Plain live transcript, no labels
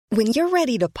When you're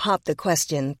ready to pop the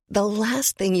question, the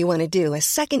last thing you want to do is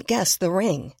second-guess the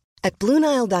ring. At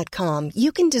BlueNile.com,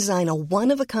 you can design a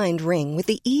one-of-a-kind ring with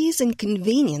the ease and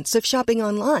convenience of shopping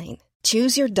online.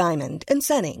 Choose your diamond and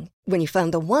setting. When you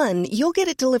find the one, you'll get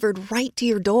it delivered right to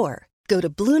your door. Go to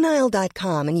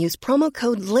BlueNile.com and use promo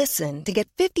code LISTEN to get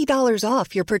 $50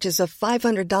 off your purchase of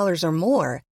 $500 or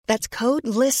more. That's code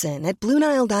LISTEN at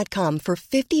BlueNile.com for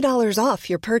 $50 off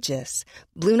your purchase.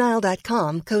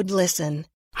 BlueNile.com, code LISTEN.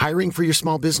 Hiring for your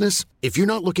small business? If you're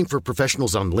not looking for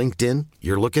professionals on LinkedIn,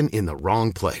 you're looking in the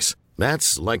wrong place.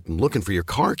 That's like looking for your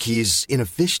car keys in a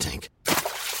fish tank.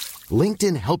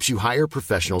 LinkedIn helps you hire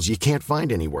professionals you can't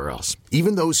find anywhere else,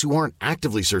 even those who aren't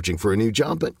actively searching for a new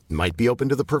job but might be open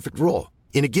to the perfect role.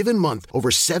 In a given month, over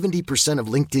 70% of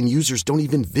LinkedIn users don't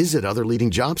even visit other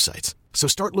leading job sites. So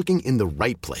start looking in the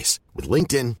right place. With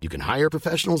LinkedIn, you can hire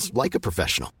professionals like a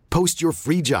professional. Post your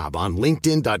free job on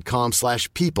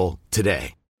linkedin.com/people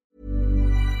today.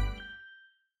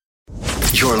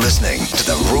 You're listening to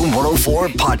the Room 104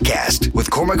 podcast with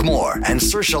Cormac Moore and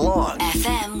Saoirse Long.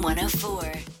 FM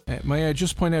 104. May I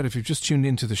just point out, if you've just tuned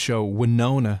into the show,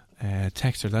 Winona,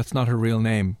 text her, that's not her real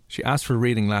name. She asked for a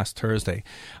reading last Thursday,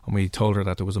 and we told her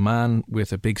that there was a man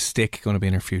with a big stick going to be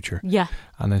in her future. Yeah.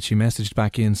 And then she messaged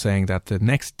back in saying that the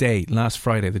next day, last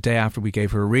Friday, the day after we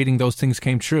gave her a reading, those things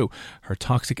came true. Her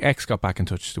toxic ex got back in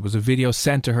touch. There was a video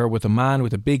sent to her with a man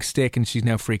with a big stick, and she's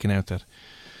now freaking out that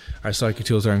our psychic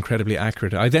tools are incredibly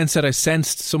accurate. I then said I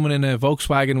sensed someone in a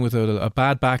Volkswagen with a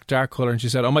bad back, dark colour, and she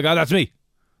said, "Oh my God, that's me."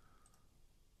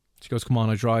 She goes, "Come on,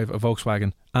 I drive a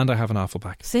Volkswagen and I have an awful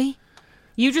back." See?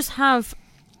 You just have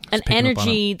an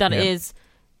energy that is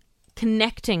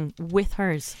connecting with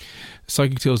hers.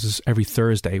 Psychic Tools is every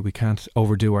Thursday. We can't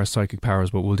overdo our psychic powers,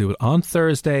 but we'll do it on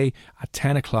Thursday at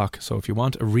 10 o'clock. So if you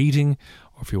want a reading,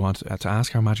 or if you want to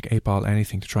ask our Magic 8 Ball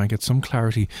anything to try and get some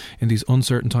clarity in these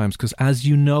uncertain times, because as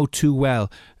you know too well,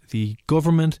 the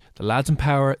government, the lads in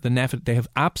power, the NEFIT, they have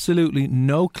absolutely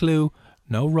no clue,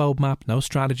 no roadmap, no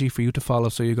strategy for you to follow.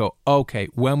 So you go, okay,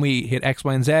 when we hit X,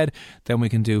 Y and Z, then we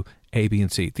can do A, B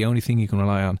and C. The only thing you can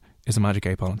rely on is a Magic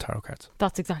 8 Ball and tarot cards.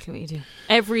 That's exactly what you do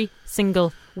every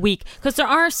single week, because there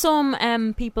are some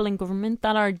people in government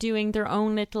that are doing their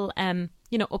own little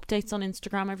updates on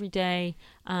Instagram every day,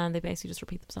 and they basically just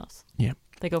repeat themselves. Yeah,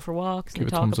 they go for walks and they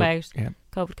talk about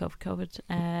COVID,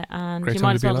 and great you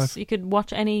might as well alive. you could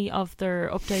watch any of their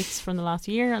updates from the last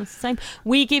year, and it's the same.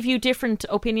 We give you different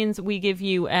opinions, we give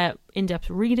you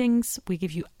in-depth readings, we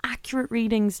give you accurate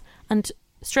readings, and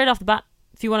straight off the bat,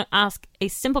 if you want to ask a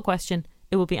simple question,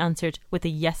 it will be answered with a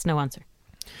yes/no answer.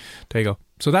 There you go.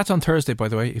 So that's on Thursday, by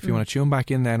the way. If you want to tune back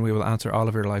in, then we will answer all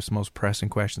of your life's most pressing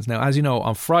questions. Now, as you know,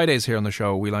 on Fridays here on the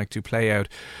show, we like to play out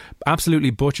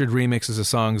absolutely butchered remixes of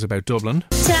songs about Dublin.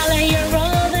 Tell her you're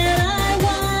all that I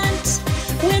want,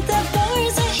 with the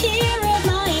boys are here in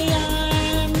my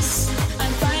arms.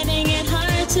 I'm finding it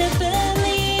hard to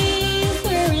believe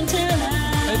we're in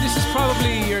love. This is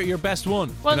probably your best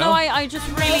one. Well, you know? no, I just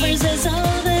really Is all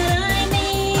that I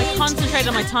need. I concentrate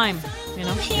on my time, you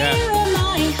know. Here Yeah. in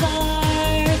my heart.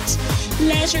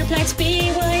 Leisureplex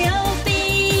BYOB.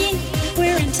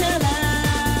 We're into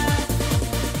love.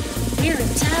 We're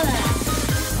into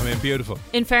love. I mean, beautiful.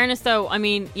 In fairness, though, I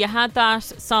mean, you had that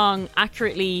song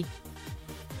accurately.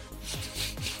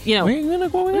 You know, no,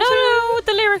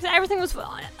 the lyrics, everything was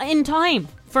in time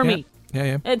for me.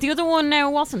 Yeah. The other one now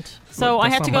wasn't, so Well, I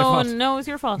that's had to not my go fault. and no, it was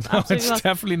your fault. No, Absolutely it's was.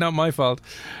 definitely not my fault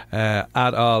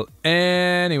at all.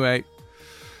 Anyway.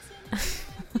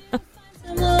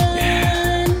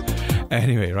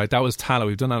 Anyway, right, that was Tala.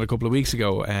 We've done that a couple of weeks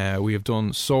ago. We have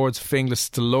done Swords, Finglas,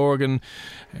 Stillorgan,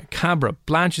 Cabra,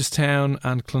 Blanchestown,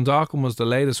 and Clondalkin was the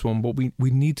latest one. But we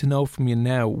need to know from you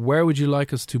now, where would you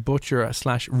like us to butcher /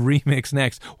 remix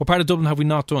next? What part of Dublin have we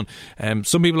not done?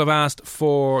 Some people have asked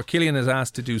for, Killian has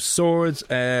asked to do Swords.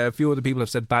 A few other people have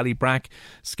said Ballybrack,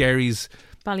 Skerries.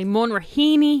 Ballymun,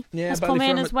 Raheny has come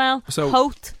in Ballyfermot. as well. So-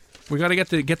 Hoth. We got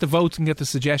to get the votes and get the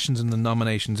suggestions and the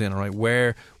nominations in, all right?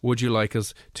 Where would you like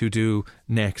us to do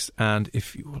next? And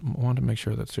if you want to make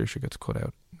sure that Saoirse gets cut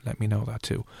out, let me know that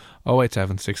too.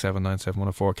 087 6797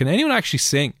 104. Can anyone actually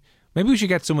sing? Maybe we should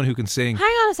get someone who can sing. Hang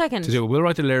on a second. To do it. We'll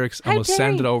write the lyrics and How we'll dare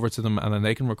send it you. over to them, and then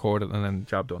they can record it, and then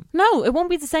job done. No, it won't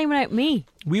be the same without me.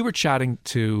 We were chatting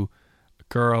to a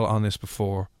girl on this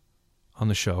before on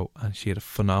the show, and she had a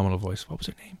phenomenal voice. What was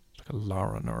her name? Like a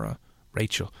Lauren or a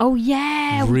Rachel. Oh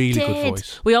yeah, we Really did. good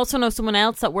voice. We also know someone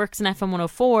else that works in FM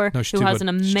 104 No, she's who too has good.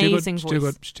 an She's too good. amazing She's voice. too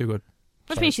good. She's too good.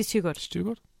 What do you mean she's too good? She's too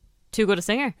good. Too good a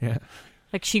singer? Yeah.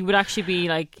 Like she would actually be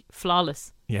like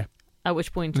flawless. Yeah. At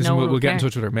which point Listen, no one we'll would get in care.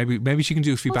 touch with her. Maybe she can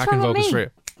do a few What's backing wrong with vocals me? for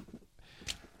you.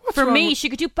 For wrong me, with- she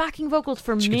could do backing vocals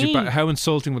for Could me. you how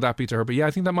insulting would that be to her? But yeah,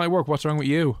 I think that might work. What's wrong with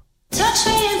you? Touch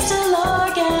me and still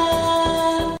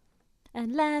organ.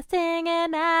 And last thing at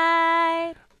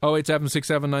night,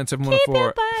 08767971004. keep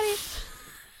your body.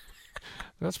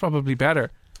 That's probably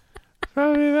better.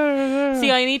 Probably better.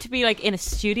 See, I need to be like in a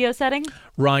studio setting.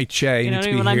 Right, Shay. You know need what I to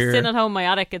mean? be When I'm here. sitting at home in my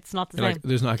attic, it's not the You're same. like,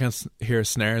 there's no, I can't hear a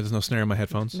snare. There's no snare in my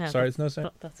headphones. No, Sorry, there's no snare.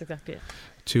 That's exactly it.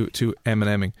 To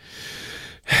Emineming.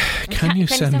 Can you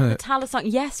send the the? Tala song?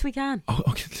 Yes, we can. Oh,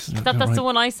 okay. Listen, That's right. the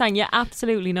one I sang. Yeah,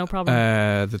 absolutely, no problem.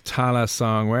 The Tala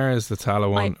song. Where is the Tala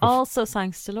one? I also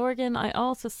sang Stillorgan. I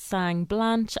also sang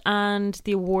Blanche, and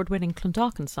the award-winning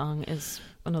Clondalkin song is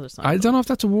another song. I don't know if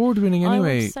that's award winning I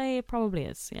anyway. would say it probably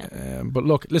is. Yeah. But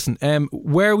look, listen.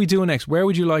 Where are we doing next? Where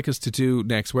would you like us to do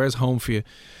next? Where's home for you?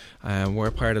 Where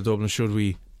part of Dublin should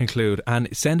we include? And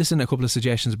send us in a couple of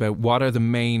suggestions about what are the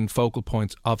main focal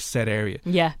points of said area.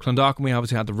 Yeah. Clondalkin, we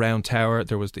obviously had the Round Tower.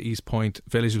 There was the East Point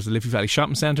Village. There was the Liffey Valley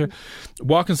Shopping Centre.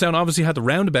 Walkinstown obviously had the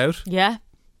Roundabout. Yeah.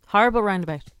 Horrible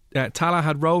roundabout. Tala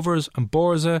had Rovers and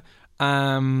Borza.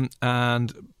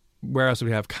 And where else do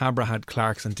we have? Cabra had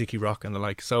Clark's and Dickey Rock and the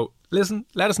like. So listen,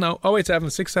 let us know.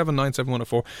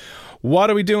 087-679-7104. What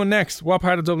are we doing next? What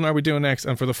part of Dublin are we doing next?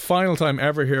 And for the final time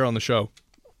ever here on the show,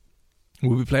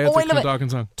 will we play out the I love it. Clondalkin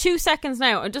song? 2 seconds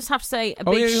now. I just have to say a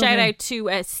big yeah, shout okay. out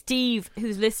to Steve,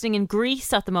 who's listening in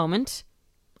Greece at the moment.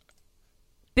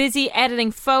 Busy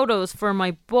editing photos for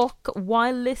my book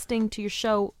while listening to your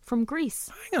show from Greece.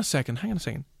 Hang on a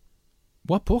second.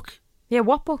 What book? Yeah,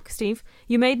 what book, Steve?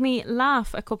 You made me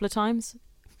laugh a couple of times,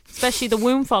 especially the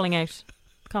womb falling out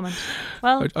comment.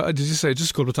 Well, Did you say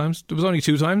just a couple of times? There was only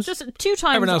 2 times? just 2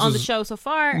 times Everyone else on the is show so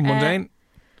far. Mundane.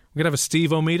 We could have a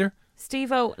Steve-O meter.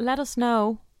 Steve-O, let us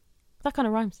know. That kind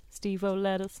of rhymes. Steve-O,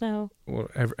 let us know. Well,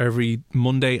 every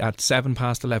Monday at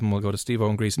 11:07 we'll go to Steve-O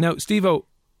in Greece. Now, Steve-O,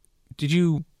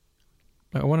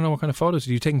 I want to know what kind of photos.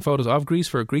 Are you taking photos of Greece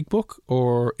for a Greek book,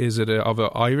 or is it of an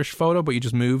Irish photo but you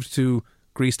just moved to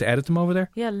Greece to edit them over there?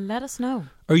 Yeah, let us know.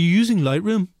 Are you using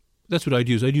Lightroom? That's what I'd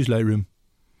use. I'd use Lightroom.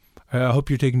 I hope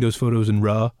you're taking those photos in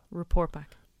RAW. Report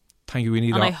back. Thank you. We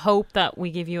need And that. I hope that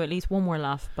we give you at least one more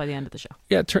laugh by the end of the show.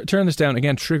 Yeah, turn this down.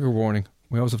 Again, trigger warning.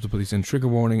 We always have to put these in. Trigger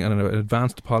warning and an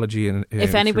advanced apology. And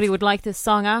If anybody would like this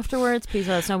song afterwards, please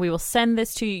let us know. We will send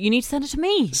this to you. You need to send it to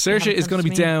me. Saoirse is going to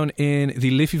be down in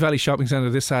the Liffey Valley Shopping Centre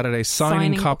this Saturday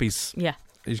signing copies. Yeah.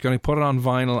 She's going to put it on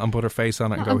vinyl and put her face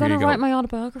on it and I'm go, going here to you write go. my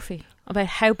autobiography about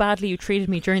how badly you treated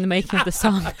me during the making of the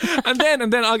song. and then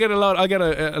I'll get a load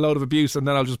of abuse, and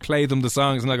then I'll just play them the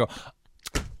songs, and I'll go,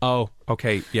 oh,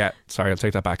 okay, yeah, sorry, I'll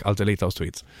take that back. I'll delete those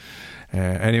tweets.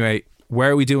 Anyway,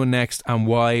 where are we doing next, and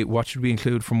why? What should we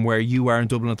include from where you are in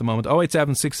Dublin at the moment?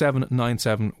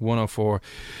 087-6797-104.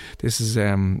 This is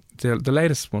the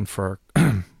latest one for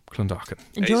Clondalkin.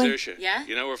 Enjoy. Hey, Saoirse, Yeah?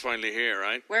 you know we're finally here,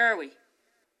 right? Where are we?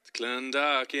 It's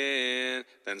Clondalkin,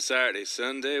 then Saturday,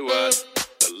 Sunday, what?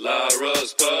 The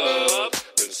Laura's Pub,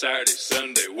 then Saturday,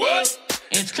 Sunday, what?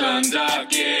 It's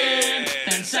Clondalkin,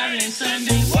 then Saturday,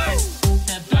 Sunday, what?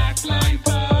 The Black Line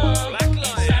Pub,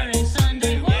 it's Saturday,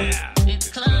 Sunday, what? Yeah. It's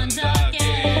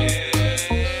Clondalkin.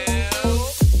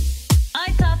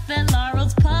 I thought that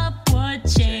Laurel's Pub would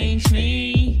change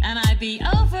me, and I'd be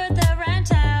over the Round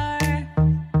Tower.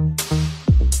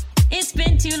 It's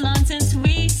been too long since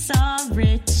we saw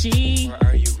Richie. Where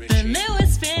are you, Richie? The loo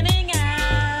is spinning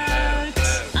out.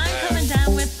 I'm coming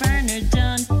down with Bernard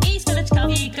Dunn. East Village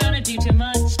Coffee, gonna do too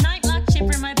much. Nightlock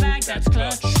chipper in my bag, that's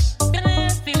clutch.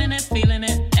 Feeling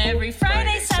it. Every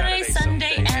Friday, Saturday,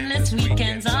 Sunday, endless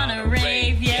weekends on a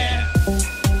rave, yeah.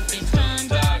 It's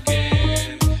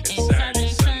Clondalkin. It's Saturday,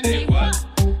 Sunday, what?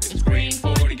 It's Green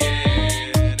 40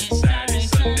 again. It's Saturday,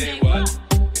 Sunday, what?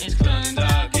 It's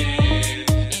Clondalkin.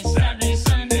 It's Saturday,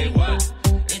 Sunday, what?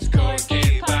 It's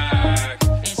Corky Park.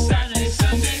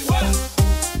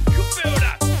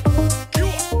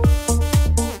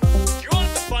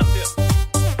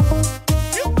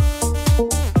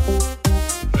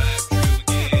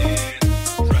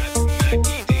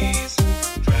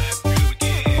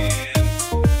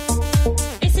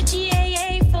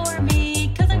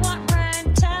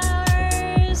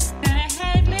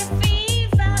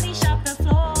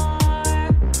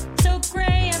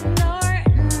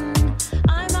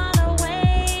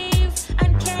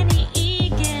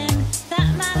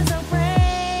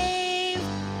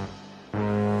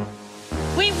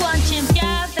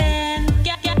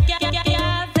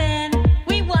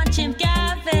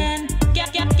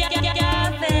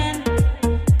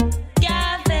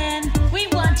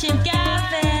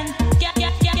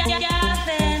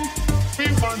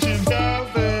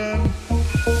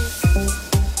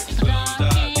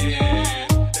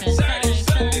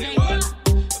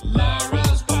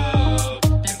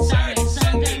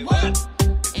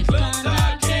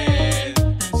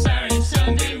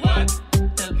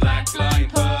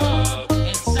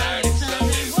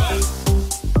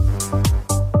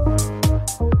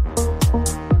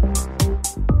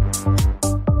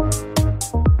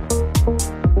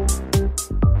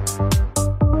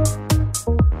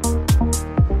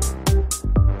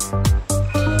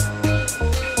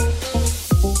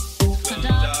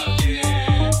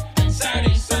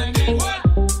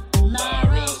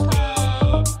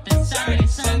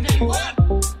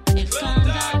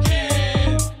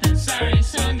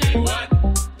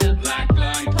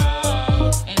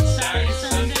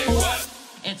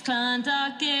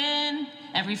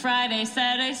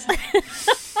 guys.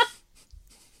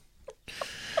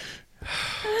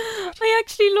 I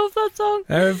actually love that song.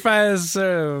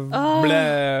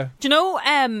 Blah. Do you know,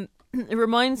 it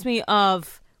reminds me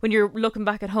of when you're looking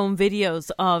back at home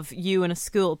videos of you in a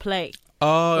school play.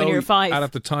 Oh, when you were 5. And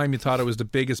at the time you thought it was the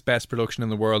biggest, best production in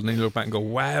the world, and then you look back and go,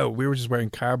 wow, we were just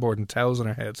wearing cardboard and towels on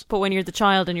our heads. But when you're the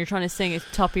child and you're trying to sing at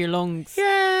the top of your lungs.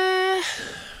 Yeah.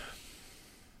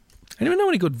 Anyone know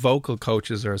any good vocal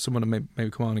coaches or someone to maybe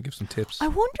come on and give some tips? I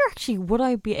wonder actually, would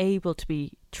I be able to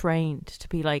be trained to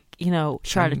be like, you know,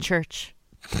 Charlotte Church?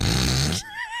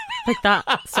 Like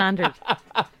that standard.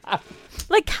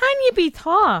 Like, can you be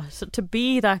taught to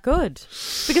be that good?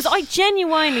 Because I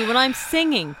genuinely, when I'm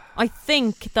singing, I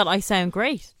think that I sound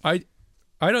great. I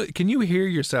don't. Can you hear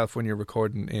yourself when you're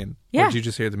recording in? Yeah. Or do you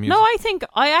just hear the music? No, I think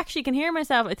I actually can hear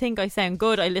myself. I think I sound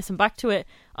good. I listen back to it.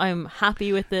 I'm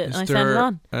happy with it, and I send it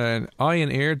on. An eye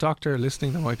and ear doctor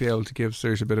listening that might be able to give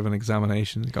Saoirse a bit of an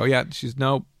examination. Go, yeah, she's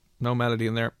no melody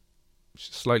in there.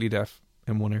 She's slightly deaf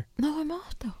in one ear. No, I'm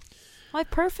not though. I have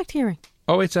perfect hearing.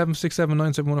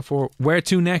 08767971004. Where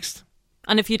to next?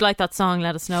 And if you'd like that song,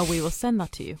 let us know. We will send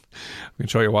that to you. We can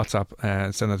show you WhatsApp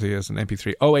and send that to you as an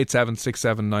MP3.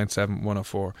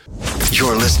 08767971004.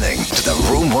 You're listening to the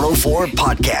Room 104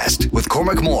 podcast with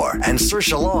Cormac Moore and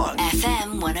Saoirse Long.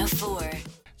 FM 104.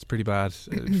 It's pretty bad.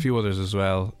 A few others as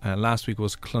well. Last week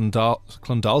was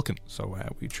Clondalkin. So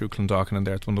we threw Clondalkin in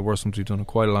there. It's one of the worst ones we've done in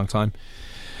quite a long time.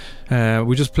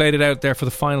 We just played it out there for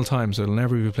the final time, so it'll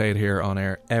never be played here on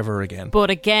air ever again. But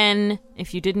again,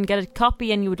 if you didn't get a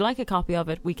copy and you would like a copy of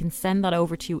it, we can send that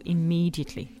over to you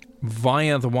immediately.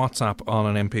 Via the WhatsApp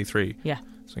on an MP3. Yeah.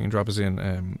 So you can drop us in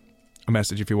a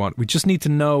message if you want. We just need to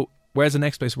know, where's the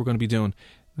next place we're going to be doing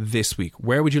this week?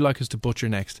 Where would you like us to butcher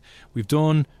next? We've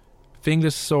done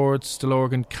Finglas, Swords,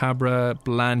 Stillorgan, Cabra,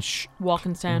 Blanche,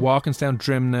 Walkinstown,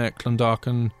 Drimna,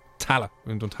 Clondalkin, Tala.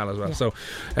 We've done Tala as well. Yeah. So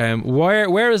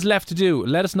where is left to do?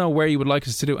 Let us know where you would like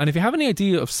us to do. And if you have any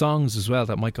idea of songs as well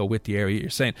that might go with the area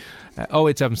you're saying,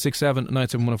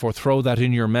 08767971004, throw that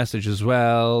in your message as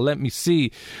well. Let me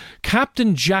see.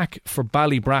 Captain Jack for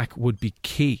Ballybrack would be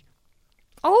key.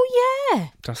 Oh yeah,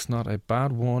 that's not a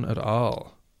bad one at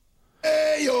all.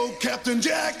 Hey yo, Captain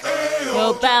Jack. Hey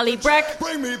yo, Ballybrack.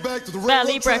 Bring me back to the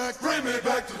railroad track. Bring me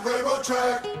back to the railroad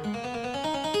track.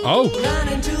 Oh.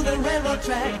 Running to the railroad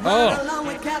track. Run along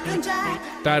with Captain Jack.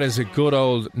 That is a good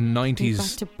old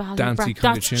 90s dancey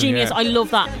kind of tune. That's genius. Yeah. I love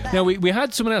that. Now we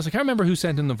had someone else. I can't remember who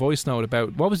sent in the voice note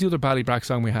about what was the other Ballybrack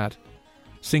song we had.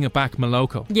 Sing It Back,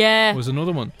 Maloko. Yeah, was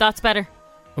another one. That's better.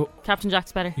 Oh. Captain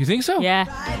Jack's better. You think so? Yeah.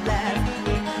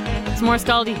 It's more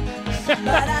scaldy.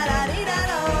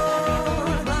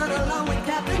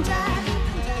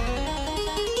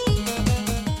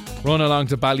 Run along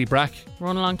to Ballybrack.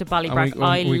 Run along to Ballybrack.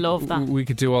 I love that. We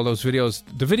could do all those videos.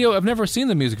 The video, I've never seen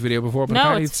the music video before, but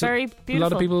no, it's very beautiful. A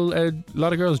lot of people, a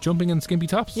lot of girls jumping in skimpy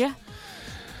tops. Yeah.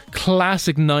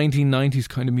 Classic 1990s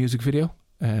kind of music video.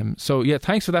 So yeah,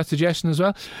 thanks for that suggestion as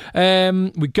well.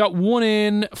 We got one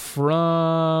in from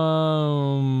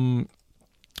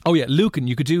Lucan.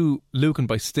 You could do Lucan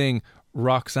by Sting,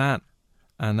 Roxanne,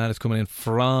 and that is coming in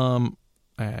from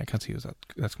I can't see who's that.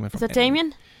 That's coming from. Is that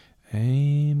Damien?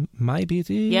 Maybe it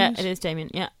is. Yeah, it is Damien.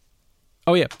 Yeah.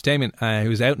 Oh yeah, Damien,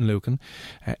 who's out in Lucan.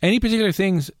 Any particular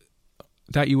things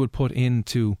that you would put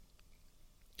into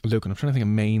Lucan? I'm trying to think of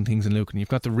main things in Lucan. You've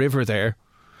got the river there.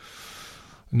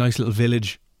 Nice little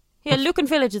village. Yeah, Lucan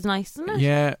Village is nice, isn't it?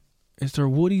 Yeah. Is there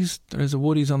Woodies? There's a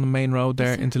Woodies on the main road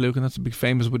there into Lucan. That's a big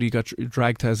famous Woody. You got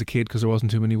dragged to as a kid because there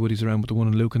wasn't too many Woodies around, but the one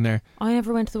in Lucan there. I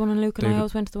never went to the one in Lucan. I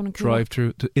always went to the one in Cooley. Drive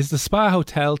through. Is the Spa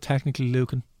Hotel technically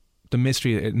Lucan? The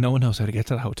mystery. No one knows how to get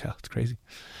to that hotel. It's crazy.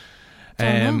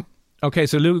 Okay,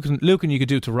 so Lucan you could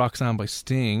do to Roxanne by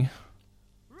Sting.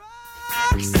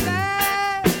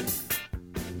 Roxanne,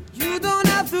 you don't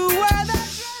have to wear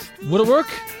that. Would it work?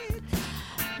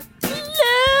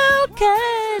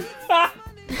 Lucan.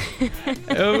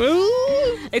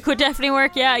 It could definitely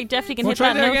work. Yeah, I definitely can hit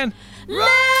that note. Again. Lucan.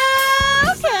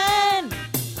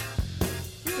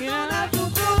 You don't have to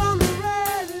pull on the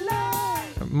red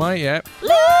light. Yeah.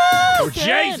 Lucan. Oh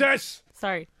Jesus!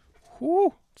 Sorry.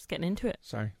 Woo. Just getting into it.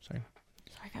 Sorry,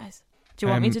 guys. Do you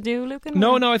want me to do Lucan?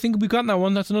 No, I think we've gotten that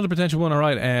one. That's another potential one. All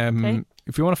right. Okay.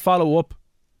 If you want to follow up,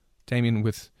 Damien,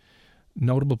 with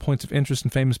notable points of interest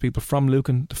and famous people from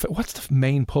Lucan, what's the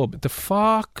main pub? The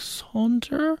Fox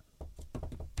Hunter?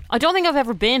 I don't think I've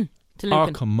ever been to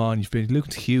Lucan. Oh, come on. You've been.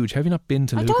 Lucan's huge. Have you not been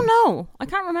to Lucan? I don't know. I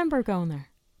can't remember going there.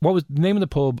 what was the name of the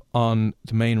pub on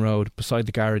the main road beside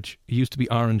the garage? It used to be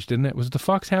orange, didn't it? Was it the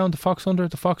Foxhound, the Fox Hunter,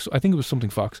 the Fox? I think it was something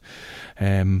Fox.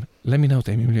 Let me know,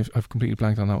 Damien. I've completely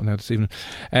blanked on that one now this evening.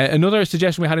 Another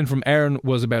suggestion we had in from Erin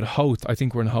was about Hoth. I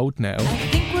think we're in Hoth now. I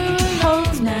think we're in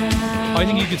Hoth now. I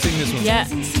think you could sing this one. Yeah.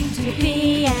 Doesn't seem to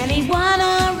be anyone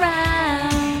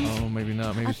around. Oh, maybe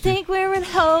not. Maybe I think we're in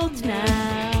Hoth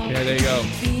now. Yeah, there you go.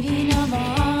 Beating of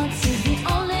our hearts is the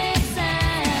only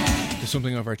sound. There's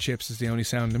something of our chips is the only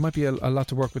sound. There might be a lot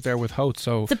to work with there with Hoth.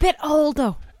 So It's a bit old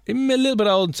though. a little bit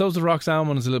old. So's the Roxanne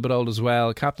one is a little bit old as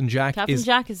well. Captain Jack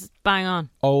is bang on.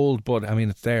 old, but I mean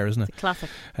it's there, isn't it? It's a classic.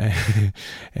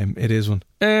 It is one.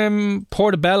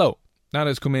 Portobello. That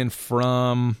has come in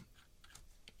from.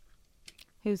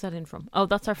 Who's that in from? Oh,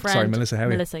 that's our friend. Sorry, Melissa. How are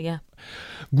you? Melissa, yeah.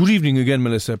 Good evening again,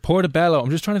 Melissa. Portobello. I'm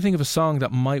just trying to think of a song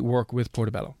that might work with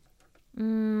Portobello.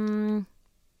 Umbrella.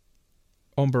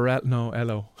 No,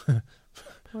 Ello.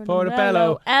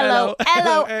 Portobello. Ello.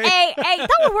 Hey, that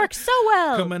would work so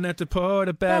well. Coming at the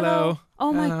Portobello.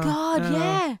 Oh my God,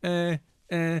 yeah.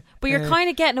 But you're kind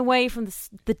of getting away from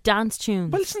the dance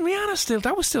tunes. Well, listen, Rihanna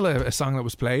that was still a song that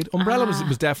was played. Umbrella was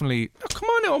definitely. Oh, come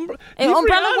on now,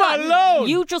 Umbrella Rihanna alone.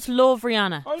 You just love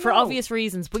Rihanna I for know. obvious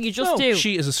reasons, but you just do.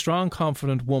 She is a strong,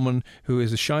 confident woman who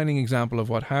is a shining example of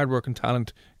what hard work and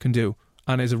talent can do,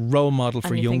 and is a role model for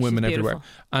And you young think women she's everywhere.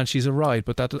 beautiful. And she's a ride,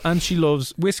 and she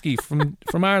loves whiskey from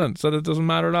Ireland, so that doesn't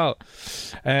matter at all.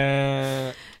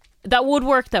 That would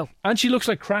work though. And she looks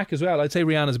like crack as well. I'd say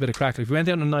Rihanna's a bit of crack. If we went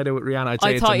out on a night out with Rihanna, I'd say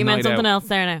I it's thought a you meant night something out. else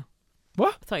there now.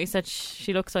 What? I thought you said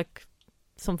she looks like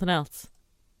something else.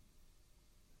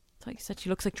 I thought you said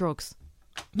she looks like drugs.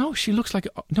 No, she looks like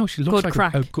Good like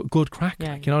crack. a good crack.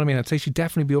 Yeah, You know what I mean? I'd say she'd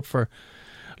definitely be up for.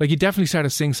 Like, you definitely start a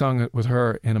sing-song with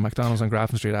her in a McDonald's on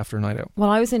Grafton Street after a night out.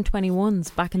 Well, I was in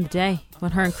 21s back in the day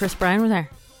when her and Chris Brown were there.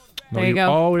 There you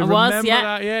go. Oh, I I remember was, yeah.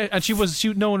 that, yeah.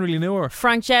 And no one really knew her.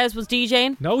 Frank Jez was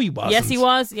DJing. No, he wasn't. Yes, he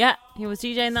was. Yeah, he was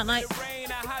DJing that night.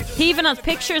 He even has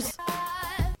pictures.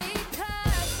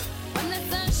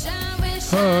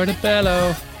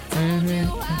 Portobello.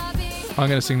 I'm going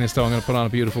to sing this though. I'm going to put on a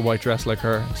beautiful white dress like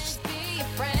her.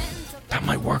 That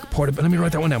might work. Portobello. Let me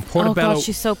write that one down. Portobello. Oh God,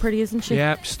 she's so pretty, isn't she?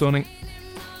 Yeah, stunning.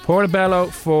 Portobello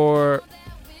for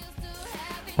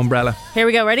Umbrella. Here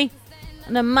we go. Ready?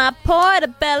 Under my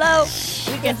Portobello,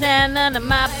 we can stand under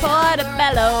my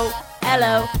Portobello.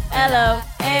 Hello,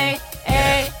 hey,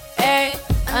 hey, hey.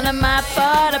 Under my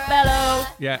Portobello.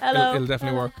 Yeah, hello. it'll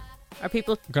definitely work. Are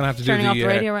people I'm gonna have to turning do off the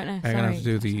radio right now? I'm gonna have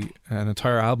to do an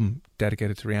entire album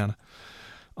dedicated to Rihanna.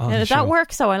 That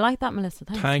works, so I like that, Melissa.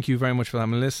 Thanks. Thank you very much for that,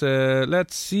 Melissa.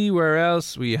 Let's see where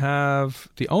else we have.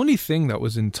 The only thing that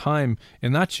was in time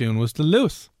in that tune was the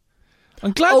Lewis.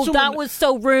 I'm glad that was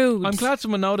so rude. I'm glad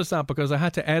someone noticed that because I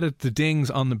had to edit the dings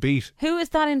on the beat. Who is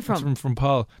that in from? It's from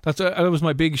Paul. That was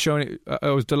my big show. I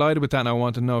was delighted with that, and I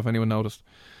wanted to know if anyone noticed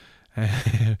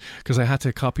because I had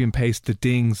to copy and paste the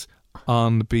dings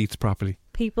on the beats properly.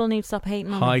 People need to stop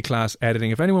hating on High them. class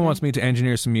editing. If anyone wants me to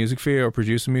engineer some music for you or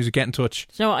produce some music, get in touch.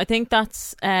 No, I think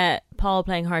that's Paul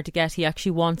playing hard to get. He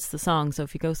actually wants the song, so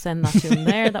if you go send that to him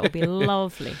there, that would be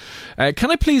lovely.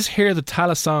 Can I please hear the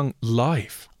Tala song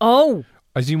live? Oh,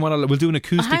 As you want to, we'll do an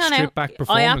acoustic hang on strip now. back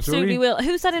performance. I absolutely will.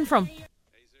 Who's that in from?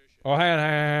 Oh, hang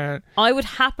on. I would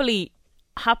happily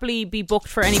be booked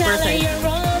for any Tell her birthday. you're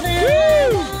all that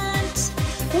I want.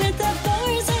 With the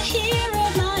boys are here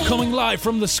of my Coming live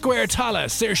from the Square Tala,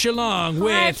 Saoirse Long Hard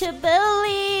with to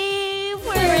believe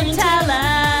we're in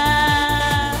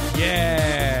Tala.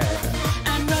 Yeah.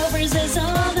 and Rovers is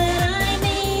all that I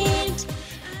need.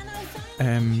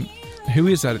 Who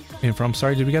is that in from?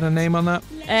 Sorry, did we get a name on that?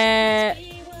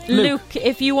 Luke,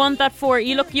 if you want that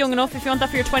you look young enough, if you want that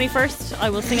for your 21st, I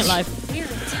will sing it live.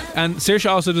 And Saoirse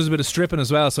also does a bit of stripping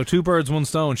as well, so 2 birds, 1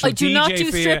 stone. She'll I do not DJ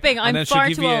do for you, stripping. and I'm then she'll far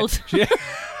give too you old.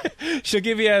 She'll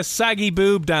give you a saggy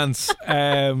boob dance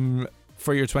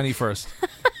for your 21st.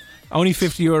 Only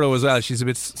 €50 as well. She's a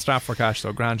bit strapped for cash,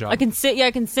 though. Grand job. I can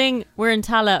sing We're in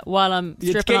Tala while I'm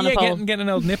stripping on a pole. Get an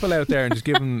old nipple out there and just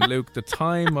giving Luke the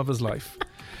time of his life.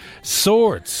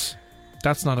 Swords.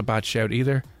 That's not a bad shout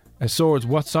either. Swords.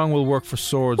 What song will work for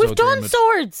Swords? We've done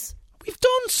Swords. We've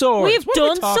done Swords. We've What are we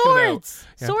done talking Swords.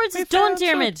 about? Swords Yeah. is done,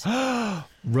 Diarmid.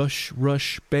 Rush,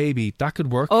 rush, baby. That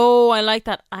could work. Oh, I like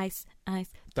that. Ice, ice.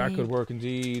 That baby. could work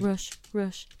indeed. Rush,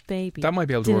 rush, baby. That might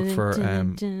be able to work for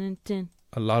Dun, dun, dun.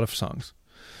 a lot of songs.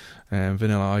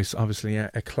 Vanilla Ice, obviously, yeah,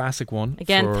 a classic one.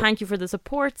 Again, thank you for the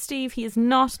support, Steve. He is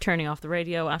not turning off the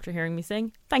radio after hearing me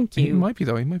sing. Thank you. He might be,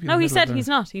 though. He might be. No, he said he's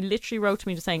not. He literally wrote to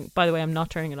me just saying, by the way, I'm not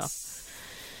turning it off.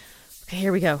 Okay,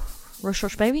 here we go. Rush,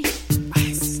 rush, baby.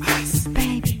 Ice, ice,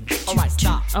 Baby. Alright,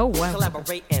 stop. Oh, wow.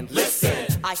 Collaborate and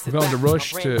listen. We're going to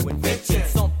Rush to...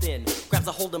 Something grabs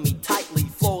a hold of me tightly,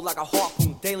 flow like a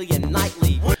harpoon daily and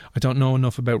nightly. I don't know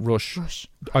enough about Rush.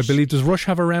 I believe, does Rush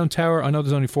have a round tower? I know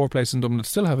there's only 4 places in Dublin that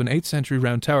still have an 8th century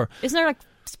round tower. Isn't there like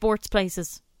sports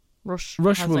places? Rush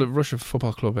Rush a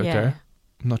football club out there.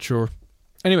 I'm not sure.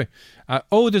 Anyway,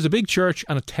 there's a big church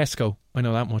and a Tesco. I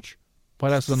know that much.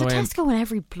 What else is on the way? There's a Tesco in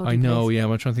every bloody I know, place. yeah.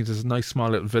 I'm trying to think. There's a nice small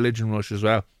little village in Rush as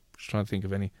well. Just trying to think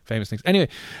of any famous things. Anyway,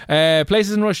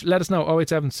 places in Rush, let us know.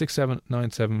 087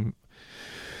 6797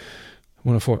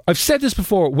 104. I've said this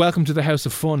before. Welcome to the House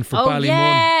of Fun for Ballymun.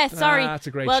 Yeah, sorry. That's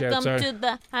a great Welcome shout. Sorry. to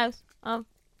the House of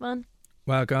Fun.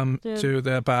 Welcome to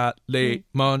the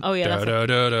Ballymun. Oh, yeah, that's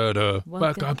it.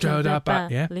 Welcome to the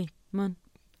Ballymun.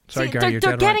 Sorry, See, Gary, you're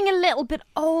they're dead getting right. a little bit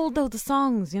old, though, the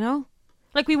songs, you know?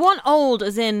 Like, we want old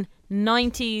as in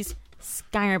 90s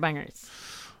scangerbangers.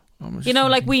 You know,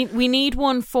 like, we need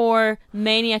one for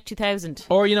Maniac 2000.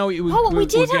 Or, you know... we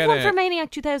did have one for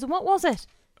Maniac 2000. What was it?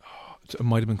 It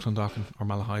might have been Clondalkin or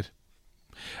Malahide.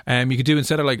 You could do,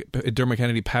 instead of like Dermot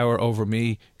Kennedy, Power Over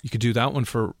Me, you could do that one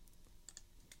for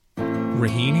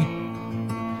Rahini.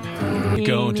 We're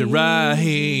going to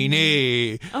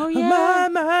Rahini. Oh, yeah. My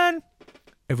man.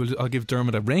 I'll give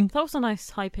Dermot a ring. That was a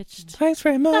nice high-pitched... Thanks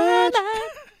very much.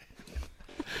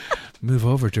 Move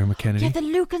over, Dermot Kennedy. Yeah, the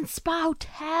Lucan Spa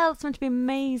Hotel. It's meant to be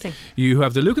amazing. You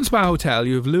have the Lucan Spa Hotel.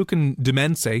 You have Lucan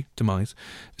Demise,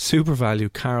 Super Value,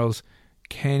 Carol's,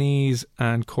 Kenny's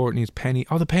and Courtney's Penny.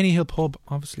 Oh, the Penny Hill Pub,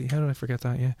 obviously. How did I forget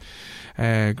that?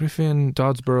 Yeah. Griffin,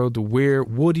 Doddsborough, the Weir,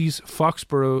 Woody's,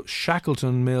 Foxborough,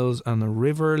 Shackleton Mills, and the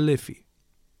River Liffey.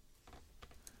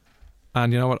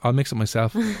 And you know what? I'll mix it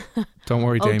myself. Don't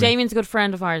worry, Damien. Damien's a good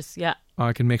friend of ours. Yeah.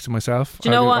 I can mix it myself. Do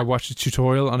you know what? I watched a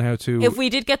tutorial on how to... If we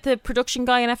did get the production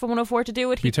guy in FM 104 to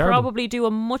do it, he'd probably do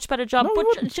a much better job. No, but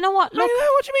do you know what? Look,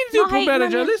 what do you mean do a better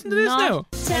job? Listen to this now.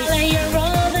 Tell her you're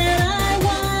all that I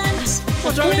want.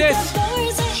 What's wrong with this?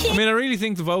 I mean, I really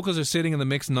think the vocals are sitting in the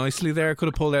mix nicely there. Could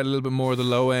have pulled out a little bit more of the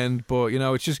low end, but you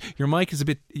know, it's just your mic is a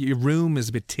bit, your room is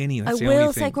a bit tinny. That's the only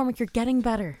will thing. say, Cormac, you're getting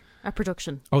better at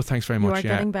production. Oh, thanks very You much. are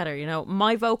getting better. You know,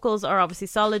 my vocals are obviously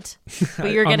solid,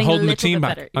 but you're I'm getting holding a the little team bit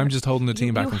back. better. I'm just holding the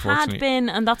team back, unfortunately. You had been,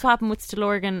 and that's what happened with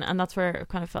Stillorgan, and that's where it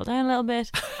kind of fell down a little bit,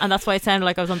 and that's why it sounded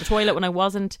like I was on the toilet when I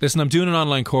wasn't. Listen, I'm doing an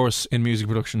online course in music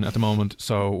production at the moment,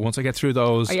 so once I get through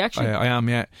those, Are you actually? I am,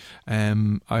 yeah.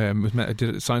 I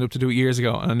signed up to do it years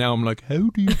ago, and now I'm like,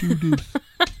 how do you do this?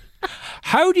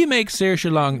 How do you make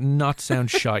Saoirse Long not sound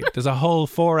shite? There's a whole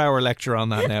 4-hour lecture on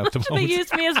that now at the They moment.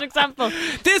 used me as an example.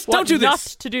 Don't do this. Not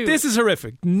to do. This is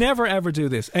horrific. Never ever do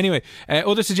this. Anyway,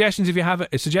 other suggestions, if you have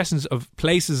suggestions of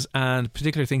places and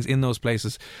particular things in those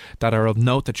places that are of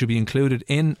note that should be included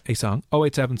in a song,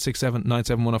 087 67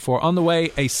 97 104. On the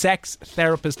way, a sex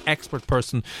therapist expert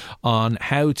person on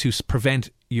how to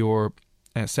prevent your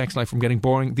sex life from getting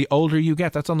boring the older you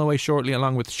get. That's on the way shortly,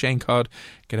 along with Shane Codd.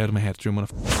 Get out of my head. Room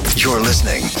 104. You're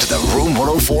listening to the Room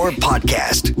 104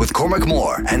 podcast with Cormac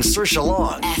Moore and Saoirse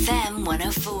Long. FM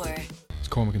 104. It's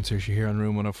Cormac and Saoirse here on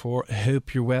Room 104. I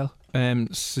hope you're well.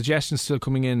 Suggestions still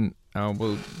coming in.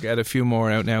 We'll get a few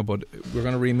more out now, but we're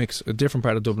going to remix a different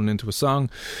part of Dublin into a song.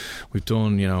 We've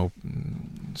done, you know,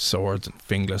 Swords and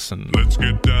Finglas and Let's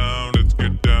get down to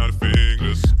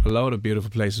Finglas. a load of beautiful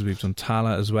places. We've done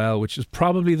Tala as well, which is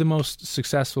probably the most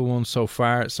successful one so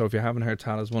far. So if you haven't heard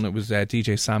Tala's one, it was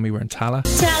DJ Sammy. We're in Tala.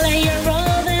 Tell her you're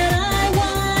all that I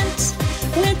want.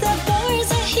 With the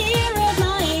boys are here at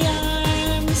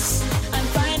my arms. I'm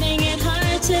finding it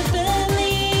hard to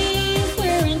believe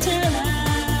we're in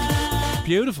Tala.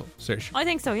 Beautiful, Saoirse. I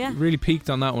think so, yeah. Really peaked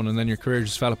on that one, and then your career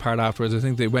just fell apart afterwards. I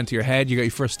think they went to your head. You got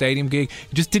your first stadium gig.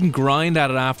 You just didn't grind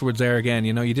at it afterwards there again.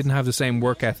 You know, you didn't have the same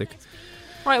work ethic.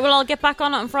 Right, well, I'll get back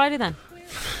on it on Friday then.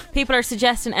 People are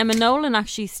suggesting Emma Nolan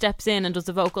actually steps in and does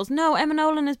the vocals. No, Emma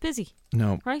Nolan is busy.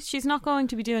 No. Right? She's not going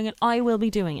to be doing it. I will be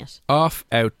doing it. Off,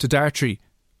 out to Dartry.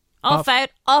 Off out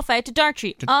to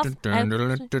Dartry. Off out.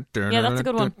 Yeah, that's a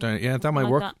good one. Yeah, that might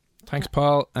like work. that. Thanks,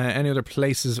 Paul. Any other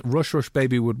places? Rush Rush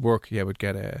Baby would work. Yeah, would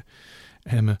get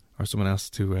Emma or someone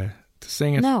else to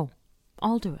sing it. No,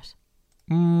 I'll do it.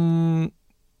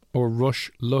 Or Rush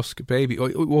Lusk Baby.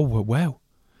 Oh, wow.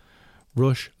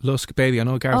 Rush Lusk Baby. I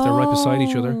know, Gareth, they're right beside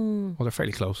each other. Well, they're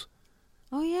fairly close.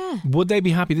 Oh, yeah. Would they be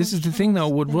happy? This is the thing, though.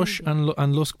 Would Rush and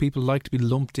Lusk people like to be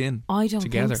lumped in I don't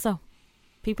together? think so.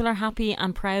 People are happy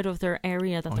and proud of their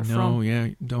area that they're from. from. Yeah.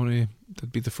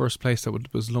 That'd be the first place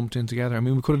that was lumped in together. I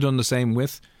mean, we could have done the same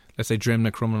with, let's say,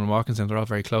 Drimna, Crumlin and Watkinson. They're all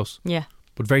very close. Yeah.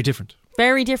 But very different.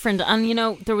 Very different. And, you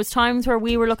know, there was times where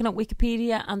we were looking at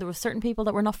Wikipedia and there were certain people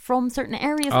that were not from certain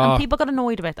areas and people got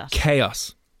annoyed about that.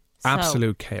 Chaos.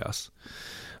 Absolute chaos.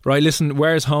 Right, listen,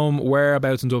 where's home?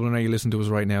 Whereabouts in Dublin are you listening to us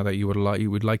right now that you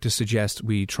would like to suggest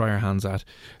we try our hands at?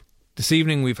 This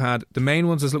evening we've had the main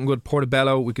ones that's looking good.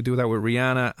 Portobello, we could do that with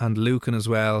Rihanna and Lucan as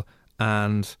well.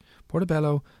 And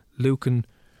Portobello, Lucan,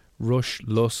 Rush,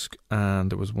 Lusk, and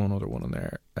there was one other one in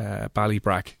there.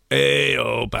 Ballybrack.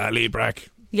 Ayo, Ballybrack.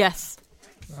 Yes.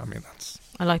 I mean,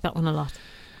 I like that one a lot.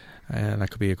 That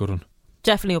could be a good one.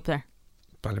 Definitely up there.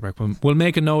 Ballybrack. We'll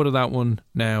make a note of that one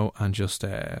now and just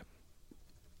go.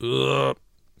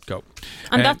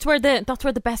 And that's where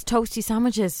the best toasty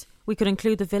sandwich is. We could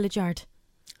include the Village Yard.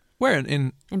 Where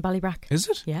in Ballybrack? Is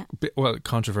it? Yeah. Well,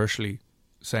 controversially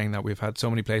saying that, we've had so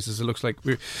many places. It looks like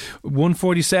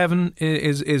 147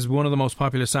 is one of the most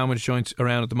popular sandwich joints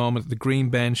around at the moment. The Green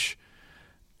Bench,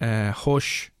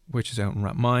 Hush, which is out in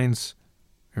Rathmines.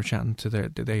 We were chatting to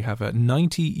they have a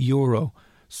 €90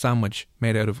 sandwich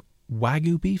made out of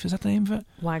Wagyu beef. Is that the name of it?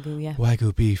 Wagyu, yeah.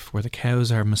 Wagyu beef, where the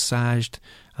cows are massaged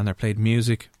and they're played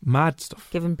music. Mad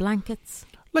stuff. Given blankets.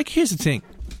 Like, here's the thing.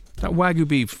 That Wagyu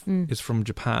beef is from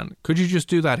Japan. Could you just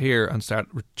do that here and start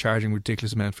charging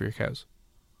ridiculous amount for your cows?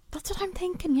 That's what I'm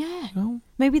thinking, yeah. No?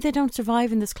 Maybe they don't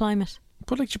survive in this climate.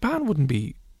 But like, Japan wouldn't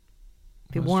be...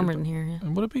 Be warmer than here, yeah.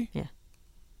 Would it be? Yeah.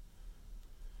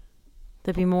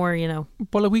 There'd be more,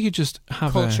 Well, we could just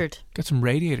have cultured. Get some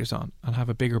radiators on and have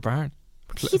a bigger barn.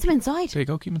 Keep them inside. There you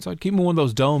go, keep them inside. Keep them in one of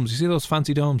those domes. You see those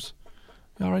fancy domes?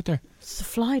 Yeah, right there. The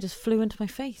fly just flew into my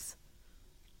face.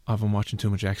 I've been watching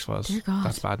too much X-Files. Dear God.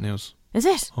 That's bad news. Is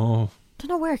it? Oh. Don't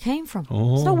know where it came from.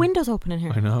 Oh. There's no windows open in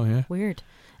here. I know, yeah. Weird.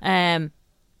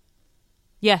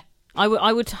 Yeah,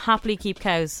 I would happily keep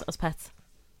cows as pets.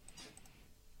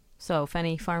 So if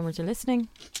any farmers are listening...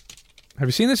 Have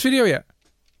you seen this video yet?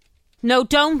 No,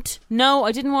 don't. No,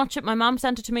 I didn't watch it. My mum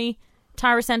sent it to me.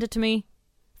 Tara sent it to me.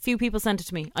 Few people sent it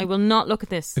to me. I will not look at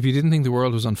this. If you didn't think the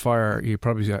world was on fire, you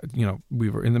probably,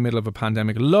 we were in the middle of a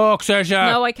pandemic. Look, Saoirse!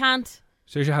 No, I can't.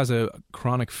 Saoirse has a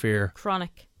chronic fear.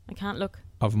 Chronic. I can't look.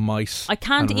 Of mice. I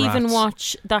can't and even rats.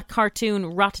 watch that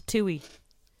cartoon Ratatouille.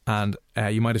 And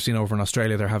you might have seen over in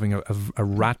Australia, they're having a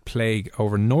rat plague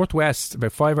over northwest,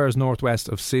 about 5 hours northwest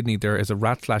of Sydney. There is a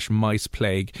rat/mice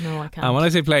plague. No, I can't. And when I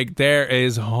say plague, there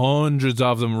is hundreds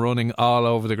of them running all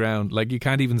over the ground. Like, you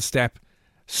can't even step.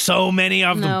 So many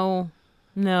of them.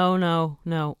 No.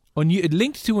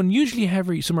 Linked to unusually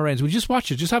heavy summer rains. Will you just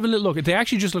watch it? Just have a little look. They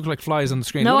actually just look like flies on the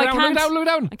screen. No, look I down, can't. Look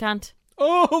down. I can't.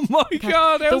 Oh my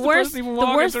God. The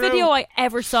worst video I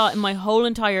ever saw in my whole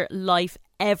entire life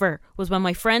ever was when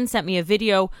my friend sent me a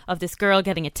video of this girl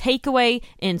getting a takeaway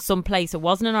in some place. It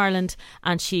wasn't in Ireland,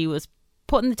 and she was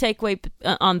putting the takeaway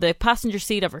on the passenger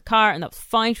seat of her car, and that was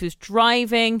fine. She was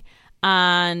driving,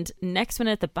 and next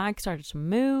minute the bag started to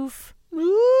move.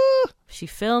 She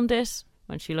filmed it.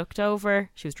 When she looked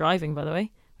over, she was driving, by the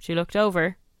way. She looked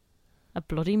over, a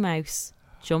bloody mouse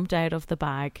jumped out of the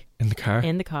bag in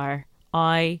the car.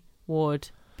 I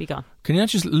would be gone. Can you not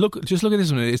just look at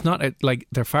this one? It's not like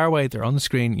they're far away. They're on the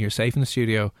screen. You're safe in the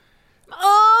studio.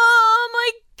 Oh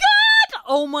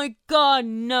my God!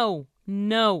 No.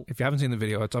 If you haven't seen the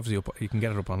video, it's obviously up. You can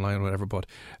get it up online or whatever. But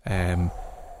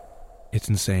it's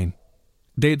insane.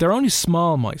 They're only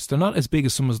small mice. They're not as big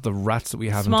as some of the rats that we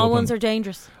have in Dublin. Small ones are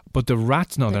dangerous. But the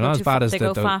rats, no, they're not as bad as they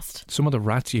go fast. Some of the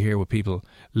rats you hear with people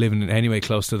living in anyway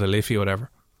close to the Liffey or whatever.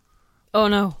 Oh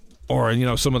no. Or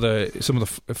some of the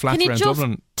flats around Dublin.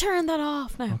 Can you just turn that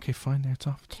off now? Okay, fine. There, it's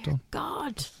off. It's done.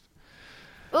 God.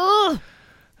 Ugh.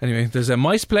 Anyway, there's a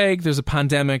mice plague, there's a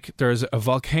pandemic, there's a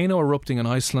volcano erupting in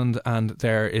Iceland, and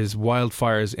there is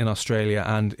wildfires in Australia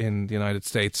and in the United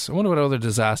States. I wonder what other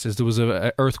disasters. There was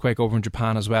an earthquake over in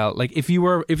Japan as well. Like, if you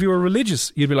were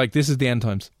religious, you'd be like, this is the end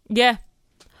times. Yeah.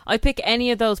 I'd pick any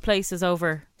of those places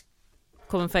over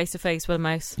coming face to face with a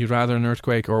mouse. You'd rather an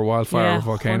earthquake or a wildfire or a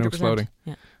volcano 100%. Exploding?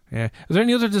 Yeah. Is there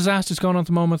any other disasters going on at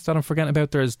the moment that I'm forgetting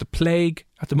about? There's the plague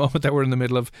at the moment that we're in the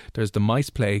middle of. There's the mice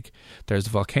plague. There's the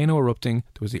volcano erupting.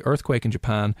 There was the earthquake in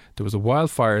Japan. There was the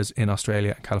wildfires in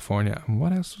Australia and California. And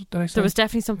what else did I say? There was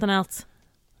definitely something else.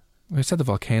 I said the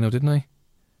volcano, didn't I?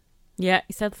 Yeah,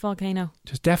 you said the volcano.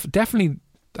 Just definitely,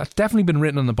 that's definitely been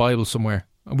written in the Bible somewhere.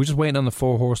 We're just waiting on the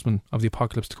 4 horsemen of the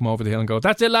apocalypse to come over the hill and go,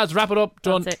 that's it, lads, wrap it up,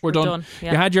 done. We're done.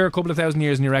 Yeah. You had your couple of thousand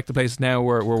years and you wrecked the place. Now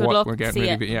we're getting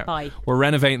ready. Yeah. Bye. We're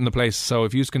renovating the place. So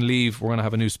if you can leave, we're going to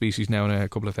have a new species now in a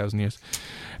couple of thousand years.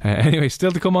 Anyway,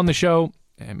 still to come on the show,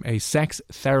 a sex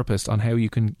therapist on how you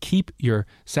can keep your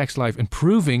sex life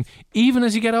improving even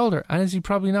as you get older. And as you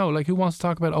probably know, like, who wants to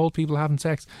talk about old people having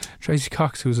sex? Tracy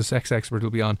Cox, who's a sex expert,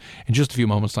 will be on in just a few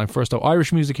moments' time. First though,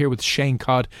 Irish music here with Shane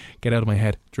Codd. Get out of my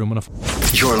head. Room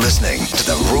 104. You're listening to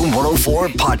the Room 104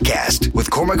 podcast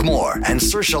with Cormac Moore and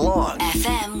Saoirse Long.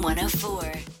 FM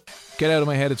 104. Get Out of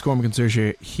My Head. It's Cormac and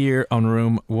Saoirse here on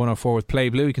Room 104 with Play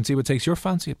Blue. You can see what takes your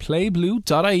fancy at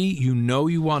playblue.ie. You know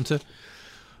you want it.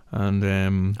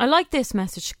 And I like this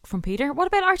message from Peter. What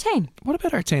about Artane? What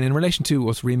about Artane in relation to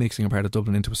us remixing a part of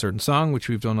Dublin into a certain song, which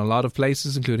we've done a lot of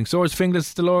places, including Swords,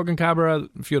 Fingless, Stillorgan, Cabra,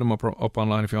 a few of them up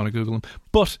online if you want to Google them.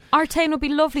 But Artane would be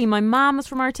lovely. My mum is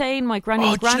from Artane. My granny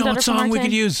and do you know granddad what are from song Artane. we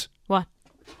could use? What?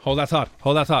 Hold that thought.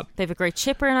 They have a great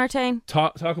chipper in Artane.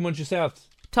 Talk amongst yourselves.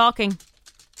 Talking.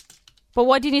 But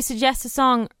why didn't you suggest a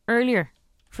song earlier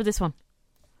for this one?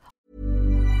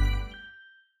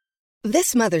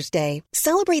 This Mother's Day,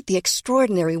 celebrate the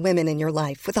extraordinary women in your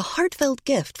life with a heartfelt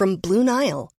gift from Blue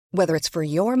Nile. Whether it's for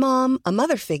your mom, a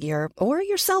mother figure, or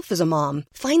yourself as a mom,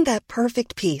 find that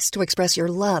perfect piece to express your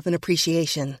love and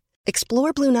appreciation.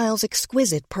 Explore Blue Nile's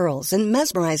exquisite pearls and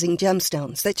mesmerizing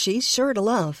gemstones that she's sure to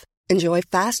love. Enjoy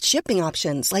fast shipping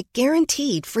options like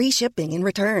guaranteed free shipping and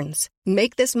returns.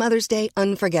 Make this Mother's Day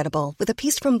unforgettable with a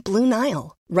piece from Blue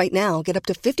Nile. Right now, get up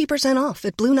to 50% off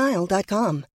at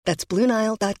BlueNile.com. That's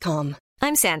BlueNile.com.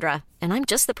 I'm Sandra, and I'm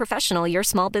just the professional your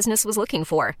small business was looking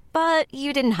for. But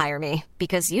you didn't hire me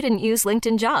because you didn't use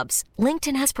LinkedIn Jobs.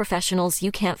 LinkedIn has professionals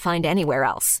you can't find anywhere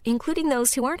else, including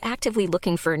those who aren't actively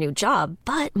looking for a new job,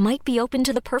 but might be open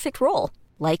to the perfect role,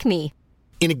 like me.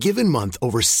 In a given month,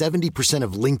 over 70%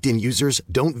 of LinkedIn users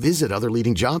don't visit other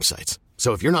leading job sites.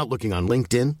 So if you're not looking on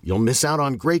LinkedIn, you'll miss out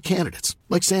on great candidates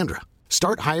like Sandra.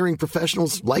 Start hiring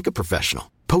professionals like a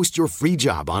professional. Post your free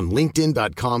job on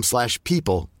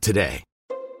linkedin.com/people today.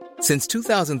 Since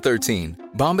 2013,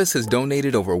 Bombas has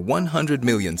donated over 100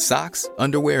 million socks,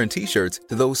 underwear, and T-shirts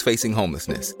to those facing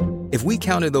homelessness. If we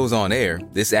counted those on air,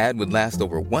 this ad would last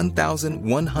over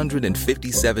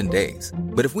 1,157 days.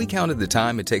 But if we counted the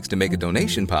time it takes to make a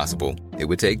donation possible, it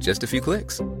would take just a few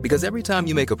clicks. Because every time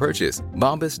you make a purchase,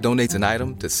 Bombas donates an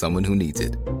item to someone who needs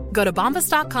it. Go to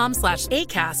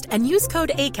bombas.com/ACAST and use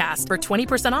code ACAST for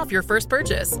 20% off your first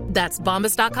purchase. That's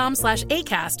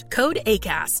bombas.com/ACAST, code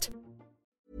ACAST.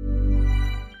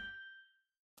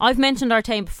 I've mentioned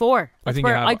Artane before. I think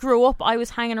where you have. I grew up. I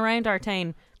was hanging around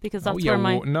Artane because that's where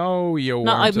my... No, you weren't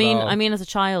I mean, at all. I mean as a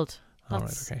child. All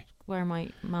That's right, okay. where my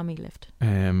mommy lived.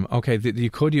 Okay,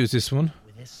 you could use this one.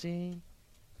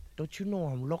 Don't you know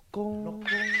I'm loco?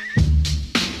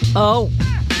 Oh,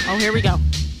 here we go.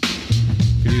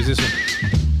 Could use this one.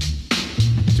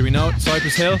 Do we know it?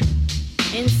 Cypress Hill?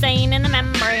 Insane in the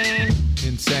membrane.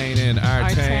 Insane in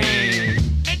Artane.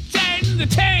 Insane in the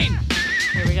Tane.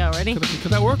 Here we go, ready?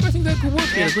 Could that work? I think that could work.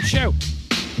 Yeah, good shout.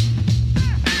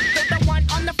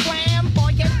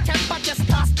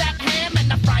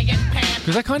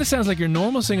 Because that kind of sounds like your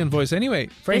normal singing voice anyway.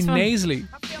 Very This one? nasally.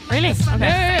 Really? Okay.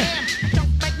 Yeah.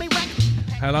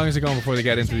 How long is it going before they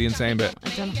get into the insane bit? I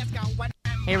don't know.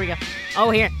 Here we go. Oh,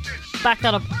 here. Back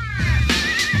that up.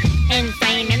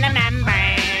 Insane in the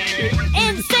membrane.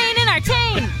 Insane in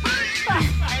Artane.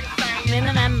 In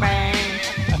the membrane.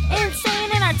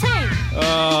 Insane in Artane.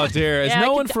 Oh dear! Yeah,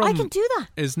 I can do that.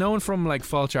 Is no one from like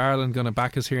Falch Ireland going to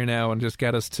back us here now and just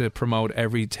get us to promote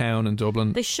every town in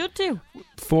Dublin? They should do.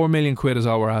 4 million quid is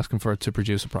all we're asking for to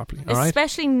produce it properly. All right.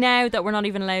 Especially now that we're not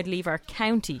even allowed to leave our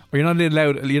county. Or you're not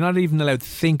even allowed to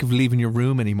think of leaving your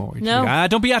room anymore. You're No. like,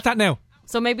 don't be at that now.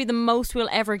 So maybe the most we'll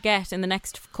ever get in the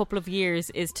next couple of years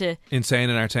is to Insane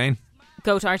in Artane.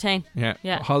 go to Artane. Yeah.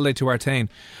 Yeah. Holiday to Artane.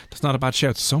 That's not a bad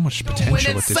shout. So much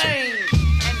potential with this one.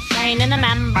 Insane in the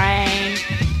membrane.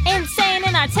 Insane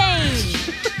in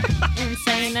Artane.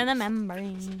 Insane in the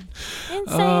membrane. Insane in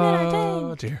Artane.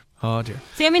 Oh dear. Oh dear.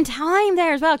 See, I'm in time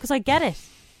there as well because I get it.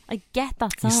 I get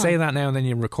that song. You say that now and then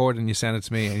you record and you send it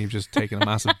to me and you've just taken a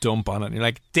massive dump on it and you're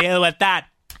like, deal with that.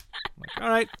 I'm like, all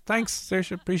right, thanks,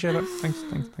 Saoirse, appreciate it. Thanks.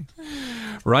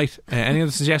 Right, any other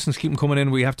suggestions? Keep them coming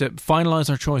in. We have to finalise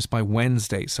our choice by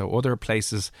Wednesday. So other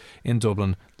places in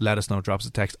Dublin, let us know. Drop us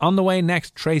a text. On the way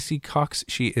next, Tracy Cox.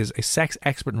 She is a sex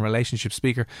expert and relationship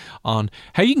speaker on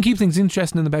how you can keep things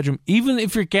interesting in the bedroom, even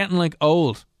if you're getting like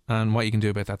old, and what you can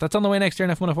do about that. That's on the way next year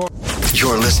on F104.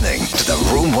 You're listening to the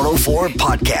Room 104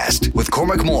 podcast with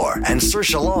Cormac Moore and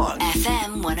Saoirse Long.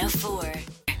 FM 104.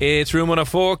 It's Room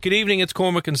 104. Good evening, it's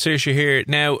Cormac and Saoirse here.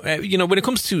 Now, when it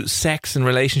comes to sex and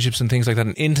relationships and things like that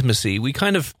and intimacy, we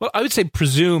kind of, I would say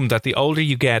presume that the older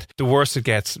you get, the worse it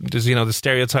gets. There's, the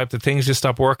stereotype that things just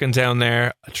stop working down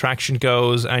there, attraction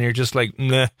goes, and you're just like,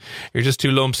 nah, you're just two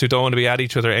lumps who don't want to be at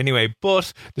each other anyway.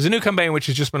 But there's a new campaign which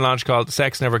has just been launched called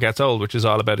Sex Never Gets Old, which is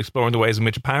all about exploring the ways in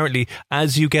which apparently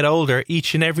as you get older,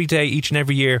 each and every day, each and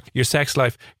every year, your sex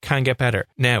life can get better.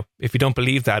 Now, if you don't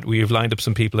believe that, we have lined up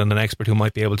some people and an expert who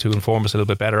might be able able to inform us a little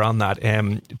bit better on that.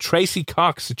 Tracy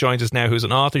Cox joins us now, who's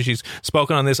an author. She's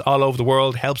spoken on this all over the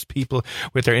world, helps people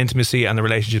with their intimacy and their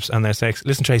relationships and their sex.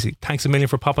 Listen, Tracy, thanks a million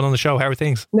for popping on the show. How are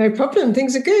things? No problem.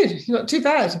 Things are good. Not too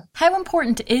bad. How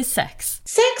important is sex?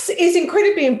 Sex is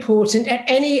incredibly important at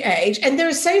any age. And there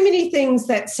are so many things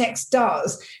that sex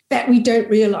does that we don't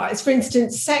realise. For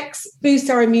instance, sex boosts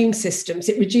our immune systems.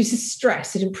 It reduces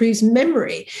stress. It improves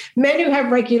memory. Men who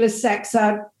have regular sex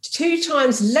are 2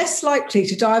 times less likely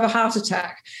to die of a heart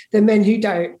attack than men who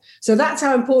don't. So that's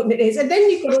how important it is. And then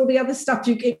you've got all the other stuff.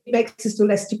 It makes us feel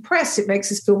less depressed. It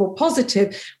makes us feel more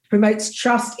positive, promotes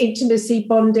trust, intimacy,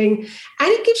 bonding, and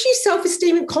it gives you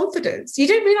self-esteem and confidence. You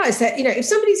don't realise that, if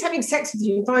somebody's having sex with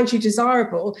you and finds you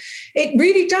desirable, it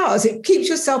really does. It keeps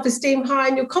your self-esteem high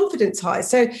and your confidence high.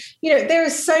 So, there are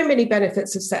so many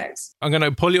benefits of sex. I'm going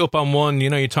to pull you up on one.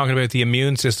 You're talking about the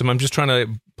immune system. I'm just trying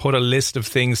to put a list of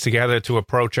things together to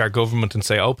approach our government and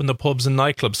say, open the pubs and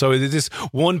nightclubs. So is this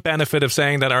one benefit of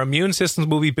saying that our immune systems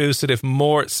will be boosted if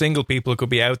more single people could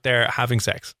be out there having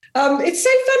sex? It's so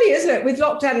funny, isn't it, with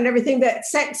lockdown and everything, that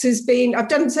sex has been, I've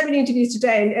done so many interviews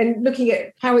today and looking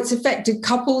at how it's affected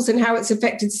couples and how it's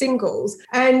affected singles.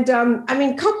 And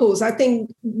couples, I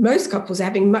think most couples are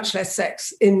having much less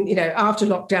sex after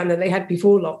lockdown than they had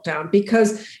before lockdown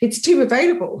because it's too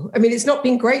available. It's not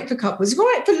been great for couples. It's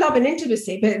right for love and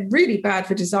intimacy, but really bad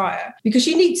for desire because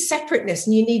you need separateness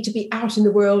and you need to be out in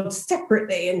the world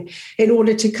separately and in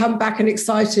order to come back and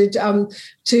excited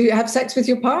to have sex with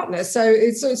your partner. So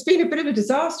it's been a bit of a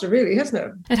disaster, really, hasn't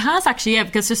it? It has actually, yeah,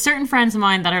 because there's certain friends of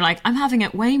mine that are like, I'm having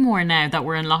it way more now that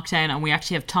we're in lockdown and we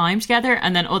actually have time together.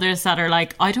 And then others that are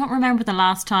like, I don't remember the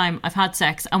last time I've had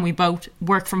sex and we both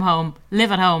work from home,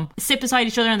 live at home, sit beside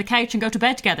each other on the couch and go to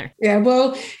bed together. Yeah,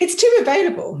 well, it's too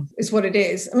available is what it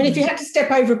is. If you had to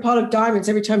step over a pile of diamonds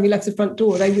every time you left the front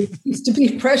door, they would cease to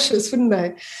be precious, wouldn't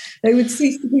they? They would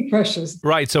cease to be precious.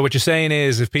 Right, so what you're saying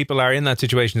is if people are in that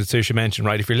situation that Saoirse mentioned,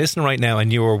 right, if you're listening right now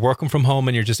and you are working from home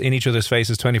and you're just in each other's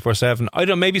faces 24/7, I don't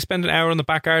know, maybe spend an hour in the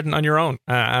back garden on your own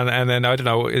and then, I don't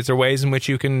know, is there ways in which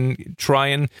you can try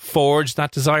and forge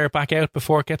that desire back out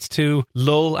before it gets to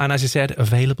lull and, as you said,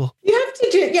 available? You have to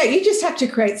do it. Yeah, you just have to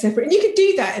create separate. And you can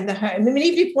do that in the home.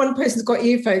 Even if one person's got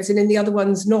earphones and then the other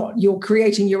one's not, you're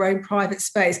creating your own private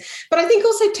space. But I think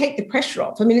also take the pressure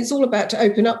off. It's all about to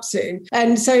open up soon.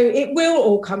 And so it will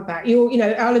all come back.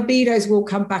 Our libidos will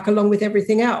come back along with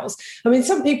everything else.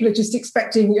 Some people are just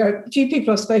expecting, a few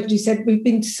people I've spoken to said, we've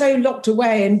been so locked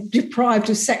away and deprived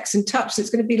of sex and touch. So it's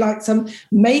going to be like some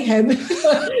mayhem,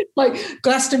 like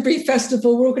Glastonbury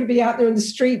Festival. We're all going to be out there in the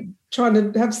street trying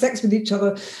to have sex with each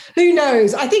other. Who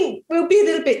knows? I think we'll be a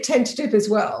little bit tentative as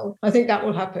well. I think that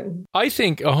will happen. I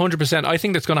think 100%. I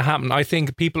think that's going to happen. I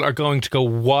think people are going to go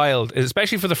wild,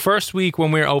 especially for the first week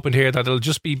when we're open here, that it'll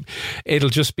just be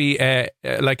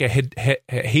like a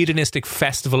hedonistic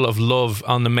festival of love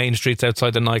on the main streets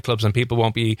outside the nightclubs, and people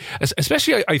won't be,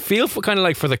 especially I feel for kind of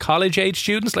like for the college age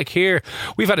students. Like here,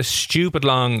 we've had a stupid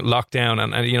long lockdown,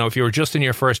 and if you were just in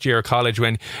your first year of college,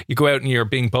 when you go out and you're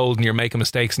being bold and you're making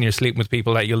mistakes and you're sleeping with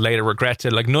people that you'll later regret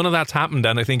it, like none of that's happened.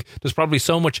 And I think there's probably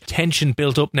so much tension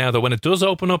built up now that when it does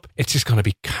open up, it's just going to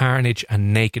be carnage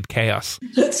and naked chaos.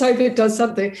 Let's hope it does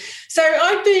something. So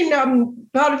I've been,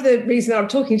 part of the reason I'm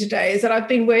talking today is that I've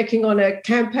been working on a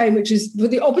campaign which is for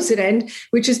the opposite end,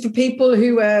 which is for people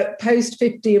who are post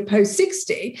 50 and post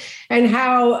 60, and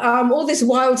how all this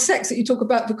wild sex that you talk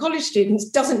about for college students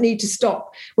doesn't need to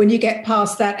stop when you get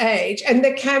past that age. And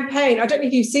the campaign, I don't know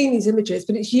if you've seen these images,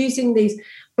 but it's using these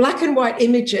black and white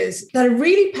images that are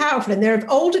really powerful, and they're of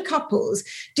older couples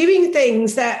doing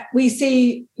things that we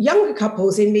see younger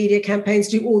couples in media campaigns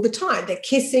do all the time. They're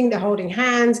kissing, they're holding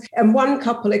hands, and one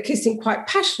couple are kissing quite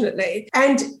passionately,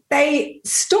 and they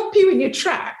stop you in your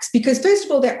tracks because, first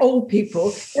of all, they're old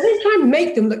people. They don't try and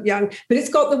make them look young, but it's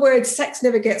got the word sex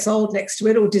never gets old next to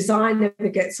it, or design never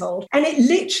gets old. And it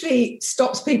literally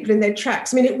stops people in their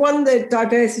tracks. It won the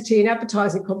diversity and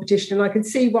advertising competition, and I can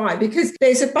see why, because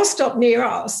there's a bus stop near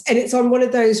us and it's on one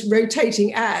of those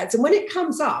rotating ads. And when it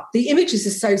comes up, the images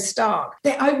are so stark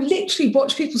that I literally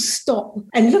watch people stop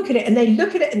and look at it, and they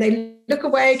look at it and they look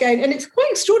away again. And it's quite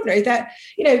extraordinary that,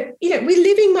 we're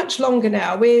living much longer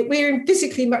now. We're in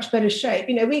physically much better shape.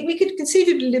 We could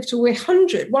conceivably live till we're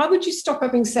 100. Why would you stop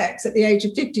having sex at the age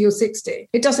of 50 or 60?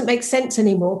 It doesn't make sense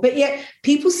anymore. But yet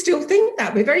people still think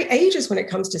that. We're very ageist when it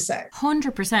comes to sex.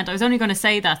 100%. I was only going to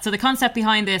say that. So the concept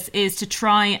behind this is to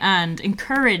try and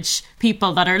encourage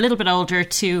people that are a little bit older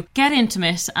to get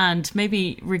intimate and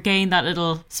maybe regain that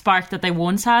little spark that they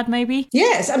once had, maybe.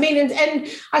 Yes. And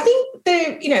I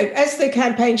think as the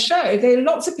campaigns show, there are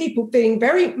lots of people being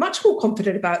very much more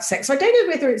confident about sex. So I don't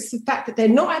know whether it's the fact that they're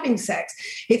not having sex,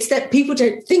 it's that people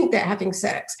don't think they're having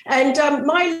sex. And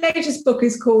my latest book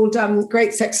is called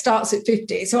Great Sex Starts at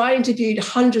 50. So I interviewed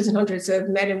hundreds and hundreds of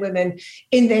men and women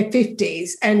in their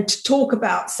 50s and talk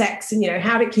about sex and,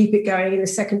 how to keep it going in the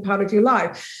second part of your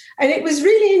life. And it was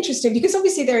really interesting because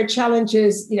obviously there are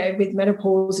challenges, with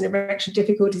menopause and erection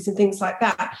difficulties and things like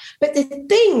that. But the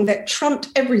thing that trumped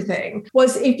everything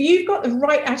was if you've got the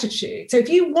right attitude. So if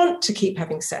you want to keep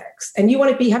having sex and you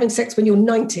want to be having sex when you're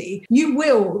 90, you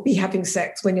will be having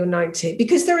sex when you're 90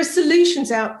 because there are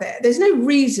solutions out there. There's no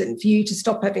reason for you to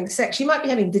stop having sex. You might be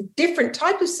having the different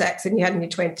type of sex than you had in your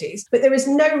 20s, but there is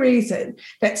no reason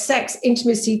that sex,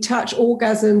 intimacy, touch,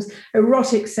 orgasms,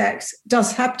 erotic sex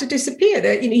does have to disappear.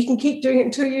 That you can keep doing it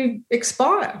until you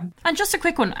expire. And just a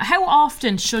quick one, how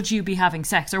often should you be having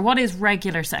sex, or what is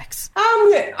regular sex?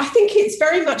 I think it's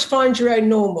very much find your own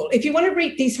normal. If you want to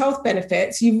reap these health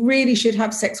benefits, you really should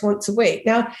have sex once a week.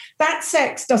 Now, that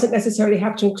sex doesn't necessarily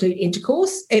have to include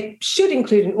intercourse. It should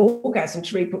include an orgasm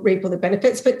to reap all the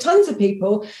benefits. But tons of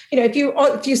people, if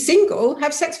you're single,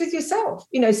 have sex with yourself.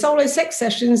 Solo sex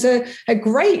sessions are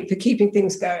great for keeping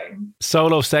things going.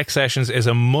 Solo sex sessions is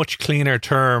a much cleaner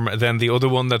term than the other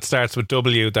one that starts with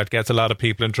W that gets a lot of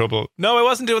people in trouble. No, I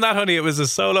wasn't doing that, honey. It was a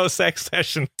solo sex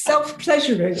session.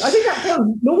 Self-pleasuring. I think that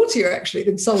sounds naughtier, actually,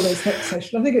 than solo sex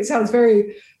session. I think it sounds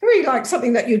very, very like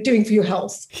something that you're doing for your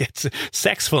health. Yeah, it's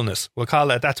sexfulness. We'll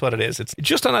call it. That's what it is. It's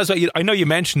just on as well. I know you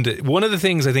mentioned it. One of the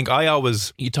things I think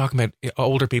you talk about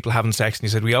older people having sex, and you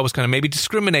said we always kind of maybe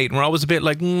discriminate, and we're always a bit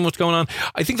like, what's going on?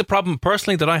 I think the problem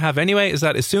personally that I have anyway is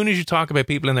that as soon as you talk about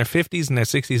people in their 50s and their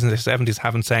 60s and their 70s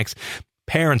having sex,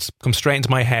 parents come straight into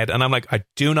my head, and I'm like, I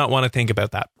do not want to think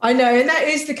about that. I know, and that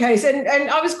is the case. And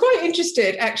I was quite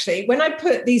interested, actually, when I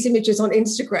put these images on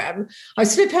Instagram. I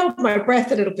sort of held my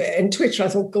breath a little bit. And Twitter, I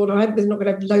thought, God, I'm not going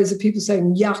to have loads of people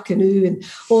saying yuck and ooh and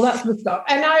all that sort of stuff.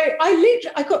 And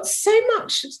I got so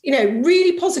much,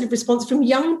 really positive response from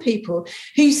young people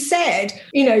who said,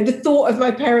 the thought of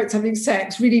my parents having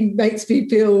sex really makes me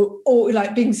feel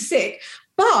like being sick.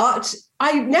 But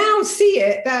I now see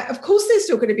it that, of course, they're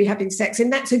still going to be having sex,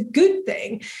 and that's a good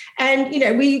thing. And,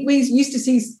 we used to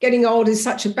see getting old as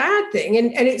such a bad thing.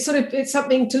 And it's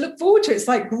something to look forward to. It's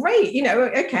like, great,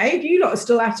 okay, if you lot are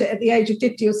still at it at the age of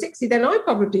 50 or 60, then I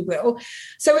probably will.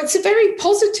 So it's a very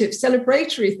positive,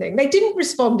 celebratory thing. They didn't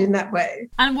respond in that way.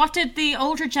 And what did the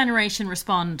older generation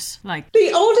respond like?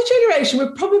 The older generation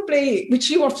were probably, which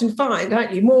you often find,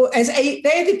 aren't you, more as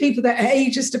they're the people that are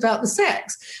ageist about the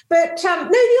sex. But no,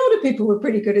 the older people were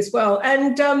pretty good as well.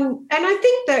 And I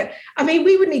think that,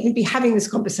 we wouldn't even be having this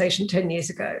conversation 10 years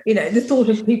ago. The thought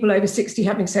of people over 60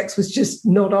 having sex was just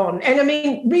not on. And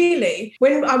really,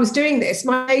 when I was doing this,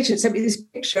 my agent sent me this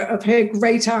picture of her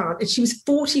great aunt, and she was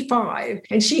 45,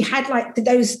 and she had like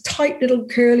those tight little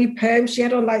curly perms. She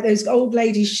had on like those old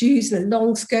lady shoes and a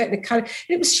long skirt and a colour.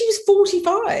 And she was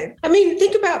 45.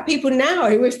 Think about people now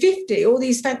who are 50, all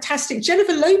these fantastic,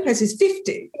 Jennifer Lopez is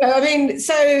 50.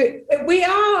 So we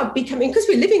are becoming, because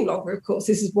we're living longer, of course,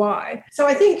 this is why. So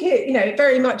I think it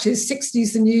very much is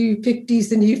 60s the new 50s,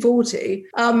 the new 40.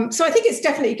 So I think it's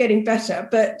definitely getting better,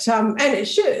 but and it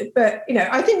should. But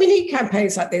I think we need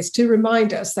campaigns like this to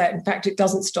remind us that in fact it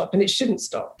doesn't stop, and it shouldn't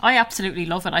stop. I absolutely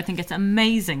love it. I think it's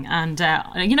amazing, and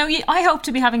I hope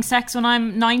to be having sex when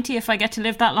I'm 90 if I get to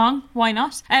live that long. Why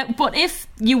not? But if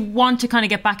you want to kind of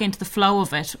get back into the flow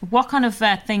of it, what kind of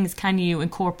things can you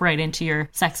incorporate into your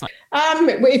sex life?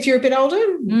 If you're a bit older,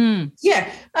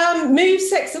 move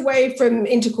sex away from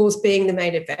intercourse being the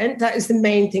main event. That is the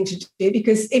main thing to do,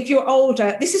 because if you're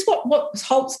older, this is what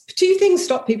holds. Two things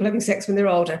stop people having sex when they're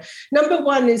older. Number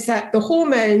one is that the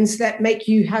hormones that make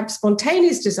you have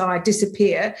spontaneous desire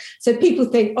disappear. So people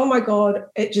think, oh my God,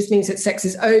 it just means that sex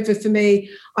is over for me.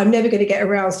 I'm never going to get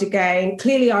aroused again.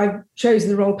 Clearly, I've chosen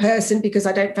the wrong person because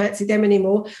I don't fancy them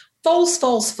anymore. False,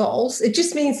 false, false. It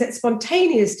just means that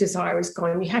spontaneous desire is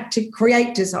gone. You have to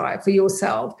create desire for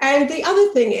yourself. And the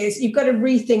other thing is you've got to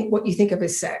rethink what you think of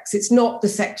as sex. It's not the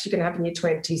sex you're going to have in your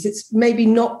 20s. It's maybe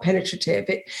not penetrative.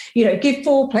 Give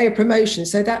foreplay a promotion.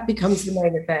 So that becomes the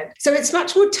main event. So it's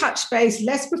much more touch-based,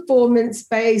 less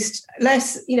performance-based,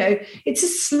 less, it's a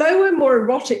slower, more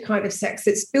erotic kind of sex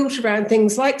that's built around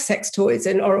things like sex toys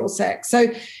and oral sex. So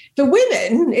for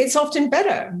women, it's often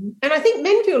better. And I think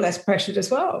men feel less pressured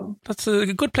as well. That's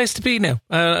a good place to be now.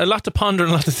 A lot to ponder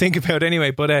and a lot to think about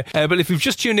anyway. But if you've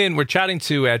just tuned in, we're chatting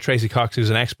to Tracy Cox, who's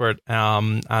an expert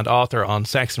and author on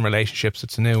sex and relationships.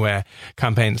 It's a new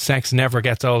campaign, Sex Never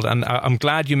Gets Old. And I'm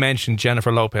glad you mentioned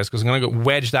Jennifer Lopez, because I'm going to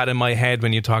wedge that in my head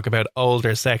when you talk about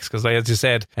older sex, because as you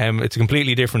said, it's a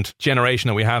completely different generation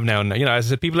that we have now. And, as I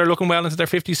said, people are looking well into their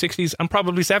 50s, 60s and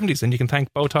probably 70s, and you can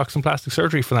thank Botox and plastic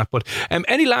surgery for that. But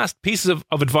any last pieces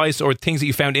of advice or things that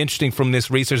you found interesting from this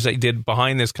research that you did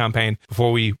behind this campaign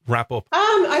before we wrap up?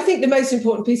 I think the most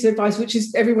important piece of advice, which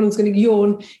is everyone's going to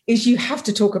yawn, is you have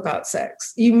to talk about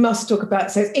sex. You must talk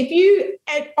about sex.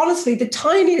 Honestly, the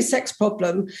tiniest sex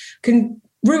problem can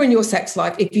ruin your sex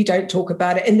life if you don't talk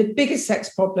about it. And the biggest sex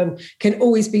problem can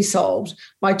always be solved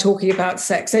by talking about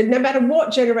sex. So no matter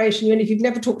what generation you're in, if you've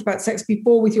never talked about sex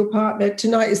before with your partner,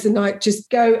 tonight is the night. Just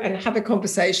go and have a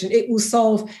conversation. It will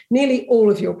solve nearly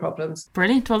all of your problems.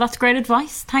 Brilliant. Well, that's great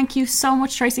advice. Thank you so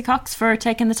much, Tracy Cox, for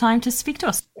taking the time to speak to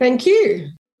us. Thank you.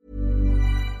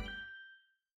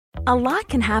 A lot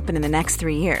can happen in the next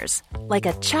 3 years. Like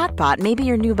a chatbot may be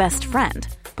your new best friend.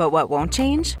 But what won't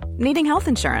change? Needing health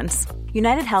insurance.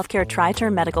 United Healthcare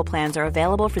Tri-Term Medical Plans are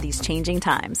available for these changing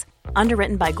times.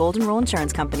 Underwritten by Golden Rule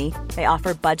Insurance Company, they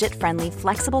offer budget-friendly,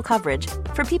 flexible coverage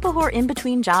for people who are in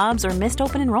between jobs or missed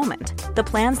open enrollment. The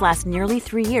plans last nearly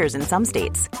 3 years in some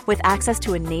states, with access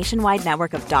to a nationwide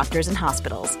network of doctors and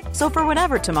hospitals. So for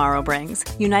whatever tomorrow brings,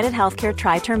 United Healthcare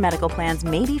Tri-Term Medical Plans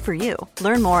may be for you.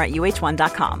 Learn more at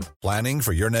uh1.com. Planning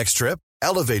for your next trip?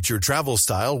 Elevate your travel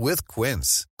style with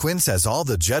Quince. Quince has all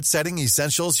the jet-setting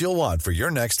essentials you'll want for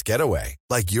your next getaway,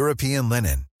 like European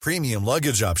linen, premium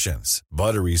luggage options,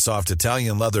 buttery soft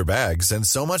Italian leather bags, and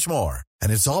so much more.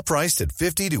 And it's all priced at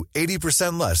 50 to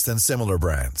 80% less than similar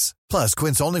brands. Plus,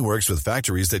 Quince only works with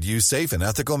factories that use safe and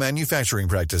ethical manufacturing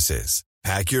practices.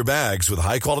 Pack your bags with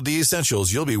high-quality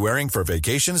essentials you'll be wearing for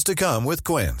vacations to come with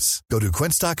Quince. Go to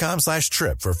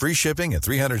quince.com/trip for free shipping and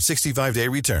 365-day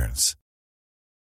returns.